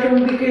course, I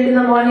shouldn't be killed in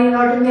the morning,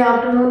 not in the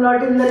afternoon,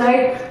 not in the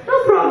night.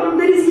 No problem,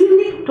 there is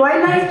evening,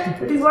 twilight.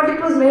 That is what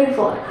it was made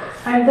for.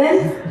 And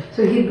then,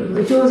 so he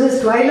chooses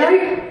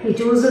twilight, he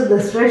chooses the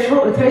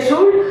threshold,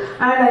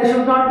 and I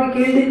should not be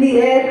killed in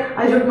the air,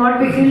 I should not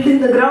be killed in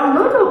the ground.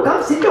 No,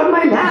 come sit on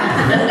my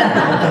lap.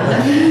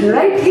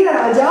 Right here,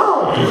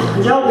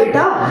 ajao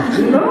beta,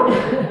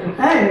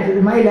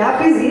 and my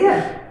lap is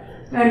here.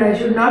 And I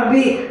should not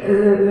be,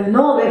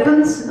 no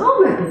weapons.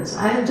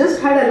 I have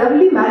just had a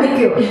lovely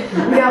manicure.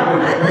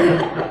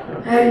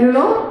 And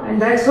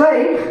and that's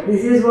why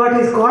this is what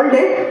is called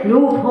a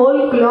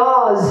loophole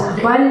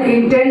clause, pun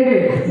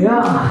intended.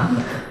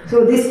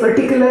 So this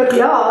particular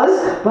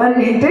clause,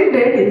 pun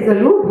intended, is the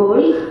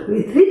loophole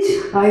with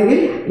which I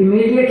will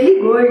immediately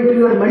go into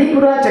your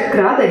Manipura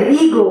chakra, the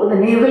ego, the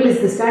navel is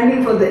the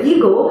standing for the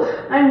ego,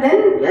 and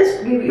then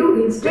just give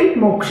you instant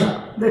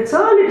moksha. That's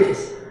all it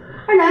is.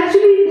 And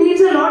actually it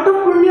needs a lot of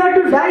punya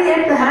to die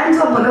at the hands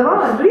of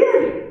Bhagavan,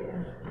 really.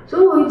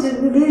 So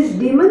these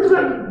demons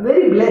were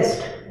very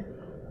blessed.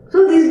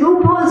 So these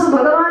loopholes, so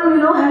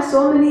Bhagavan, has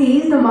so many, he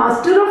is the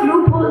master of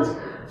loopholes.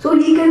 So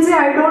he can say,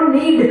 I don't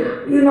need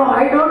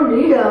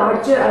a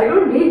archer, I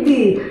don't need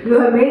you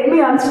have made me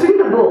unswing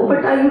the bow,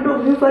 but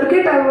you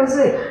forget I was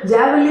a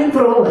javelin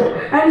thrower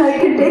and I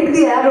can take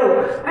the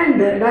arrow and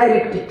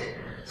direct it.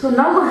 So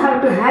now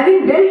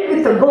having dealt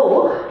with the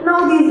bow,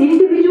 now these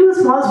individual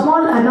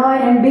small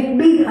annoying and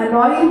big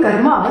annoying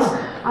karmas,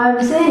 I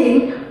am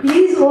saying,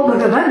 please, O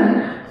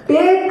Bhagavan,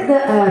 take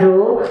the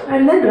arrow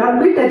and then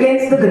rub it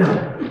against the ground.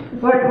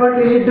 What will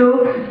it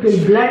do? It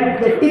will blunt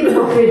the tip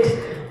of it.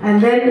 And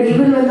then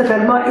even when the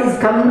karma is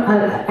come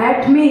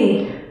at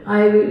me,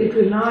 it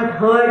will not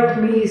hurt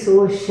me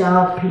so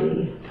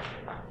sharply.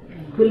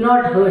 It will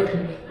not hurt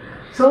me.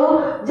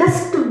 So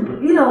just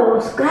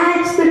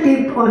scratch the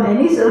tip on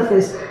any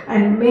surface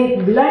and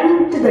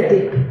blunt the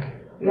tip.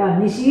 Yeah,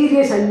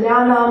 Nishirya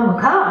Shalyanam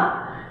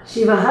Mukha,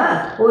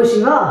 Shivaha, O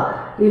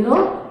Shiva,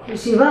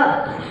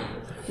 Shiva,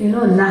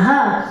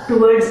 Naha,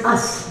 towards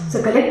us. It's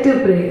a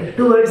collective prayer,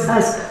 towards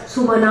us.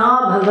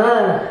 Sumana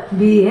Bhava,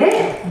 be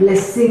a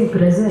blessing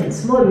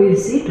presence. More we'll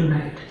see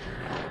tonight.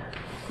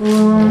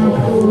 Om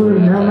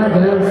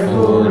Purnamadav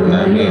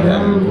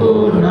Purnamidam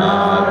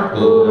Purnat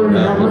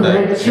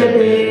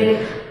Purnamudachyate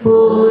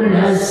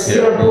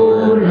Purnasya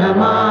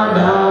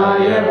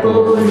Purnamadaya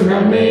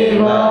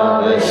Purnameva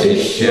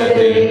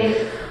Vashishyate.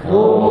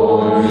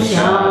 Om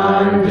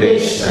Shanti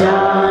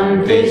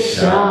Shanti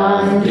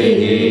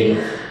Shanti.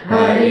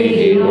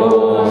 Hari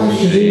Om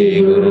Shri